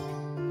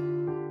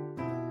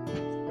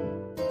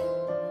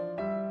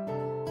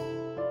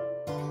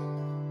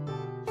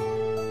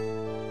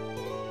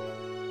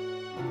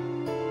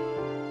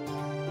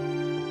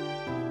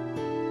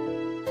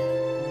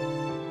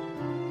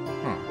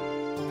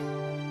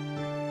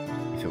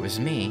 If it was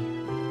me,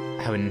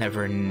 I would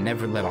never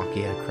let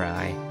Akiha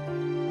cry.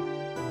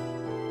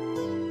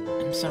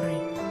 I'm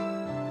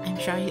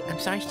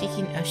sorry,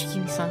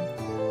 Shikini-san.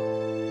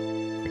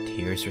 Her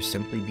tears are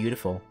simply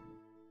beautiful.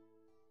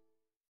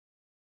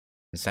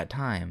 It's that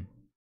time.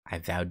 I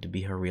vowed to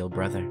be her real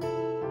brother.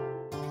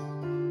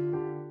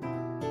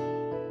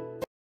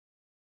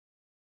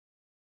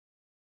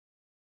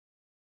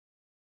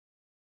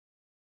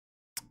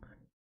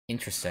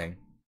 Interesting.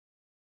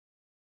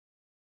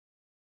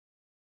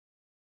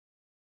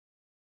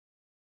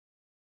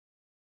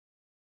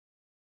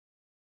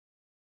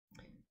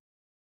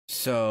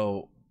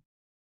 So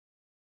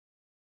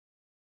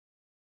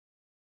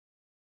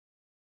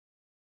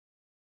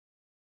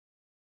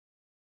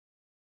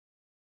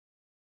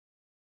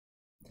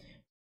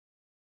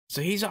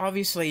he's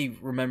obviously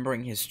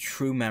remembering his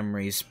true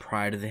memories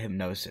prior to the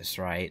hypnosis,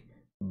 right?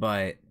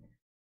 But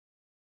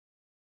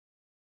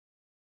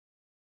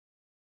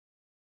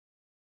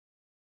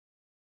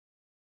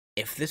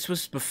if this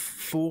was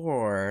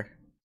before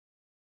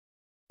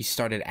he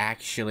started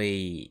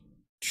actually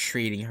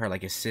treating her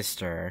like a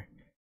sister,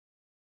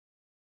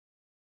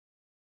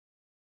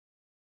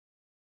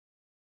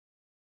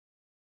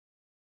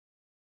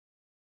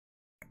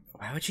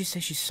 why would she say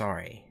she's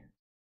sorry?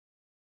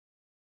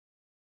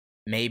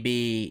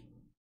 Maybe...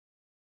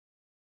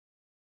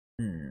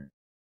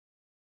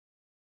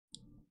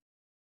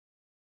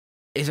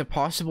 Is it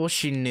possible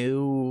she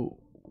knew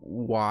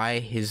why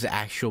his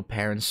actual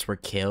parents were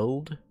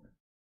killed?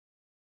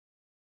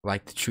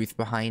 Like, the truth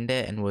behind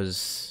it, and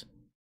was...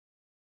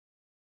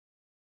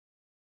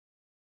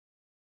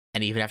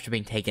 And even after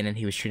being taken in,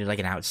 he was treated like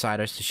an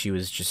outsider, so she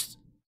was just...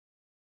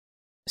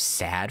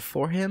 sad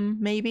for him,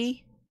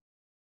 maybe?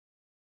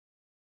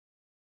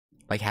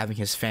 Like, having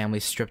his family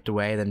stripped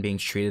away, then being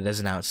treated as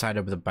an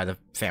outsider by the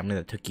family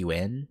that took you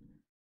in?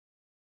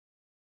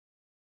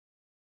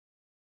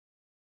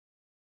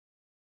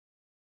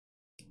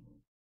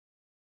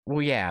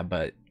 Well, yeah,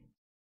 but...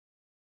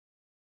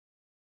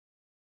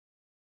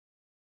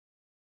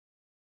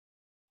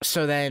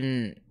 So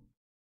then...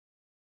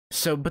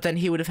 but then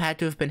he would have had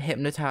to have been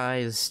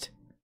hypnotized...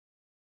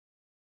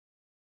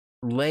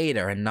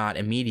 later and not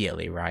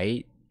immediately,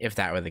 right? If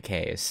that were the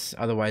case.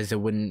 Otherwise,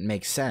 it wouldn't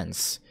make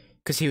sense.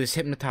 Because he was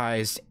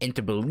hypnotized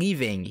into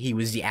believing he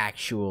was the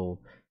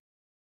actual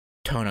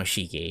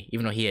Tonoshiki.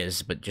 Even though he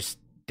is, but just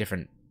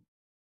different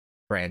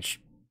branch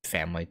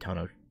family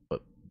Tono...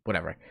 but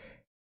whatever.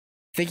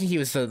 Thinking he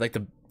was the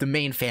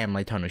main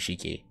family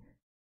Tonoshiki.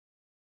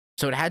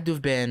 So it had to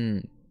have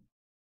been...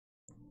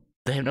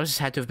 The hypnosis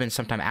had to have been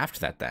sometime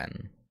after that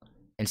then.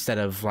 Instead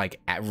of,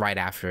 like, right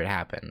after it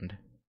happened.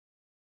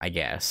 I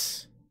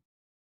guess.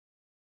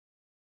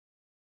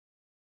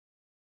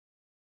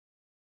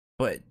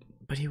 But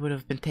he would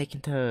have been taken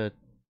to...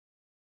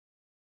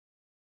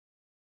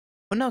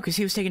 Well, no, because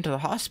he was taken to the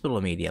hospital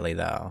immediately,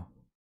 though.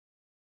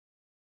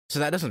 So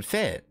that doesn't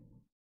fit.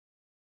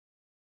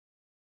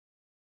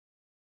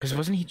 Because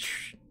wasn't he...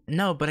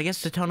 No, but I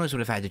guess the Tonos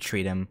would have had to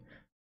treat him.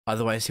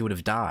 Otherwise, he would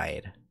have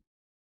died.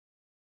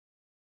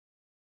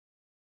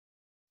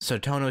 So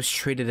Tonos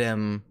treated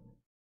him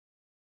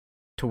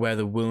to where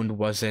the wound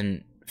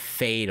wasn't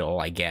fatal,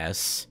 I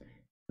guess.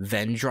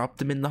 Then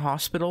dropped him in the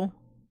hospital?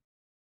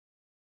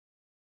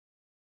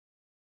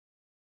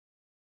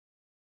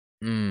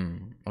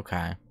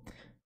 Okay.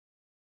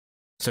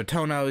 So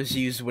Tonos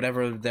used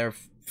whatever their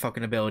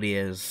fucking ability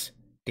is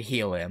to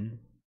heal him.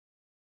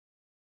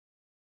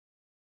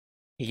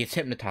 He gets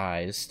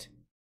hypnotized.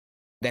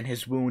 Then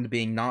his wound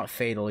being not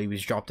fatal, he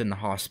was dropped in the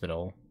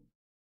hospital.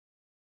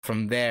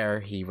 From there,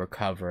 he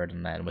recovered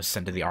and then was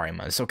sent to the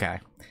Arimas. Okay.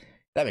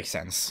 That makes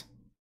sense.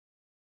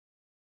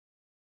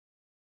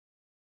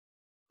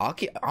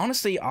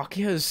 Honestly,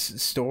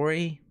 AKIHA'S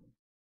story...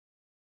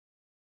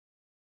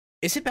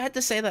 Is it bad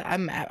to say that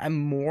I'm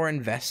more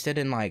invested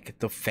in, like,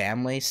 the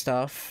family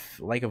stuff,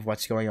 like, of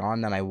what's going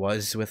on than I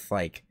was with,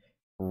 like,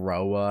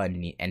 Roa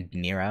and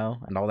Nero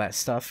and all that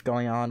stuff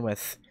going on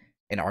with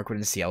an Arcwood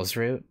and Ciel's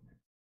route?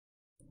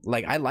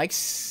 Like, I like...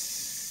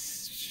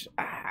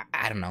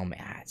 I don't know,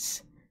 man.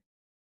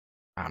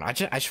 I don't know, I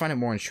just find it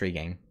more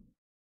intriguing.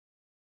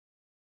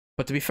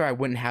 But to be fair, I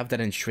wouldn't have that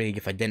intrigue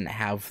if I didn't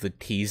have the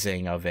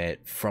teasing of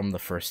it from the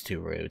first two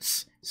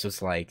routes. So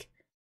it's like...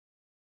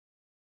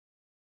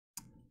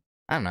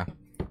 I don't know.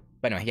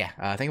 But anyway, yeah,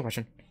 thank you for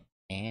watching.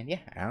 And yeah,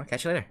 I'll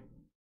catch you later.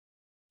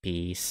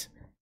 Peace.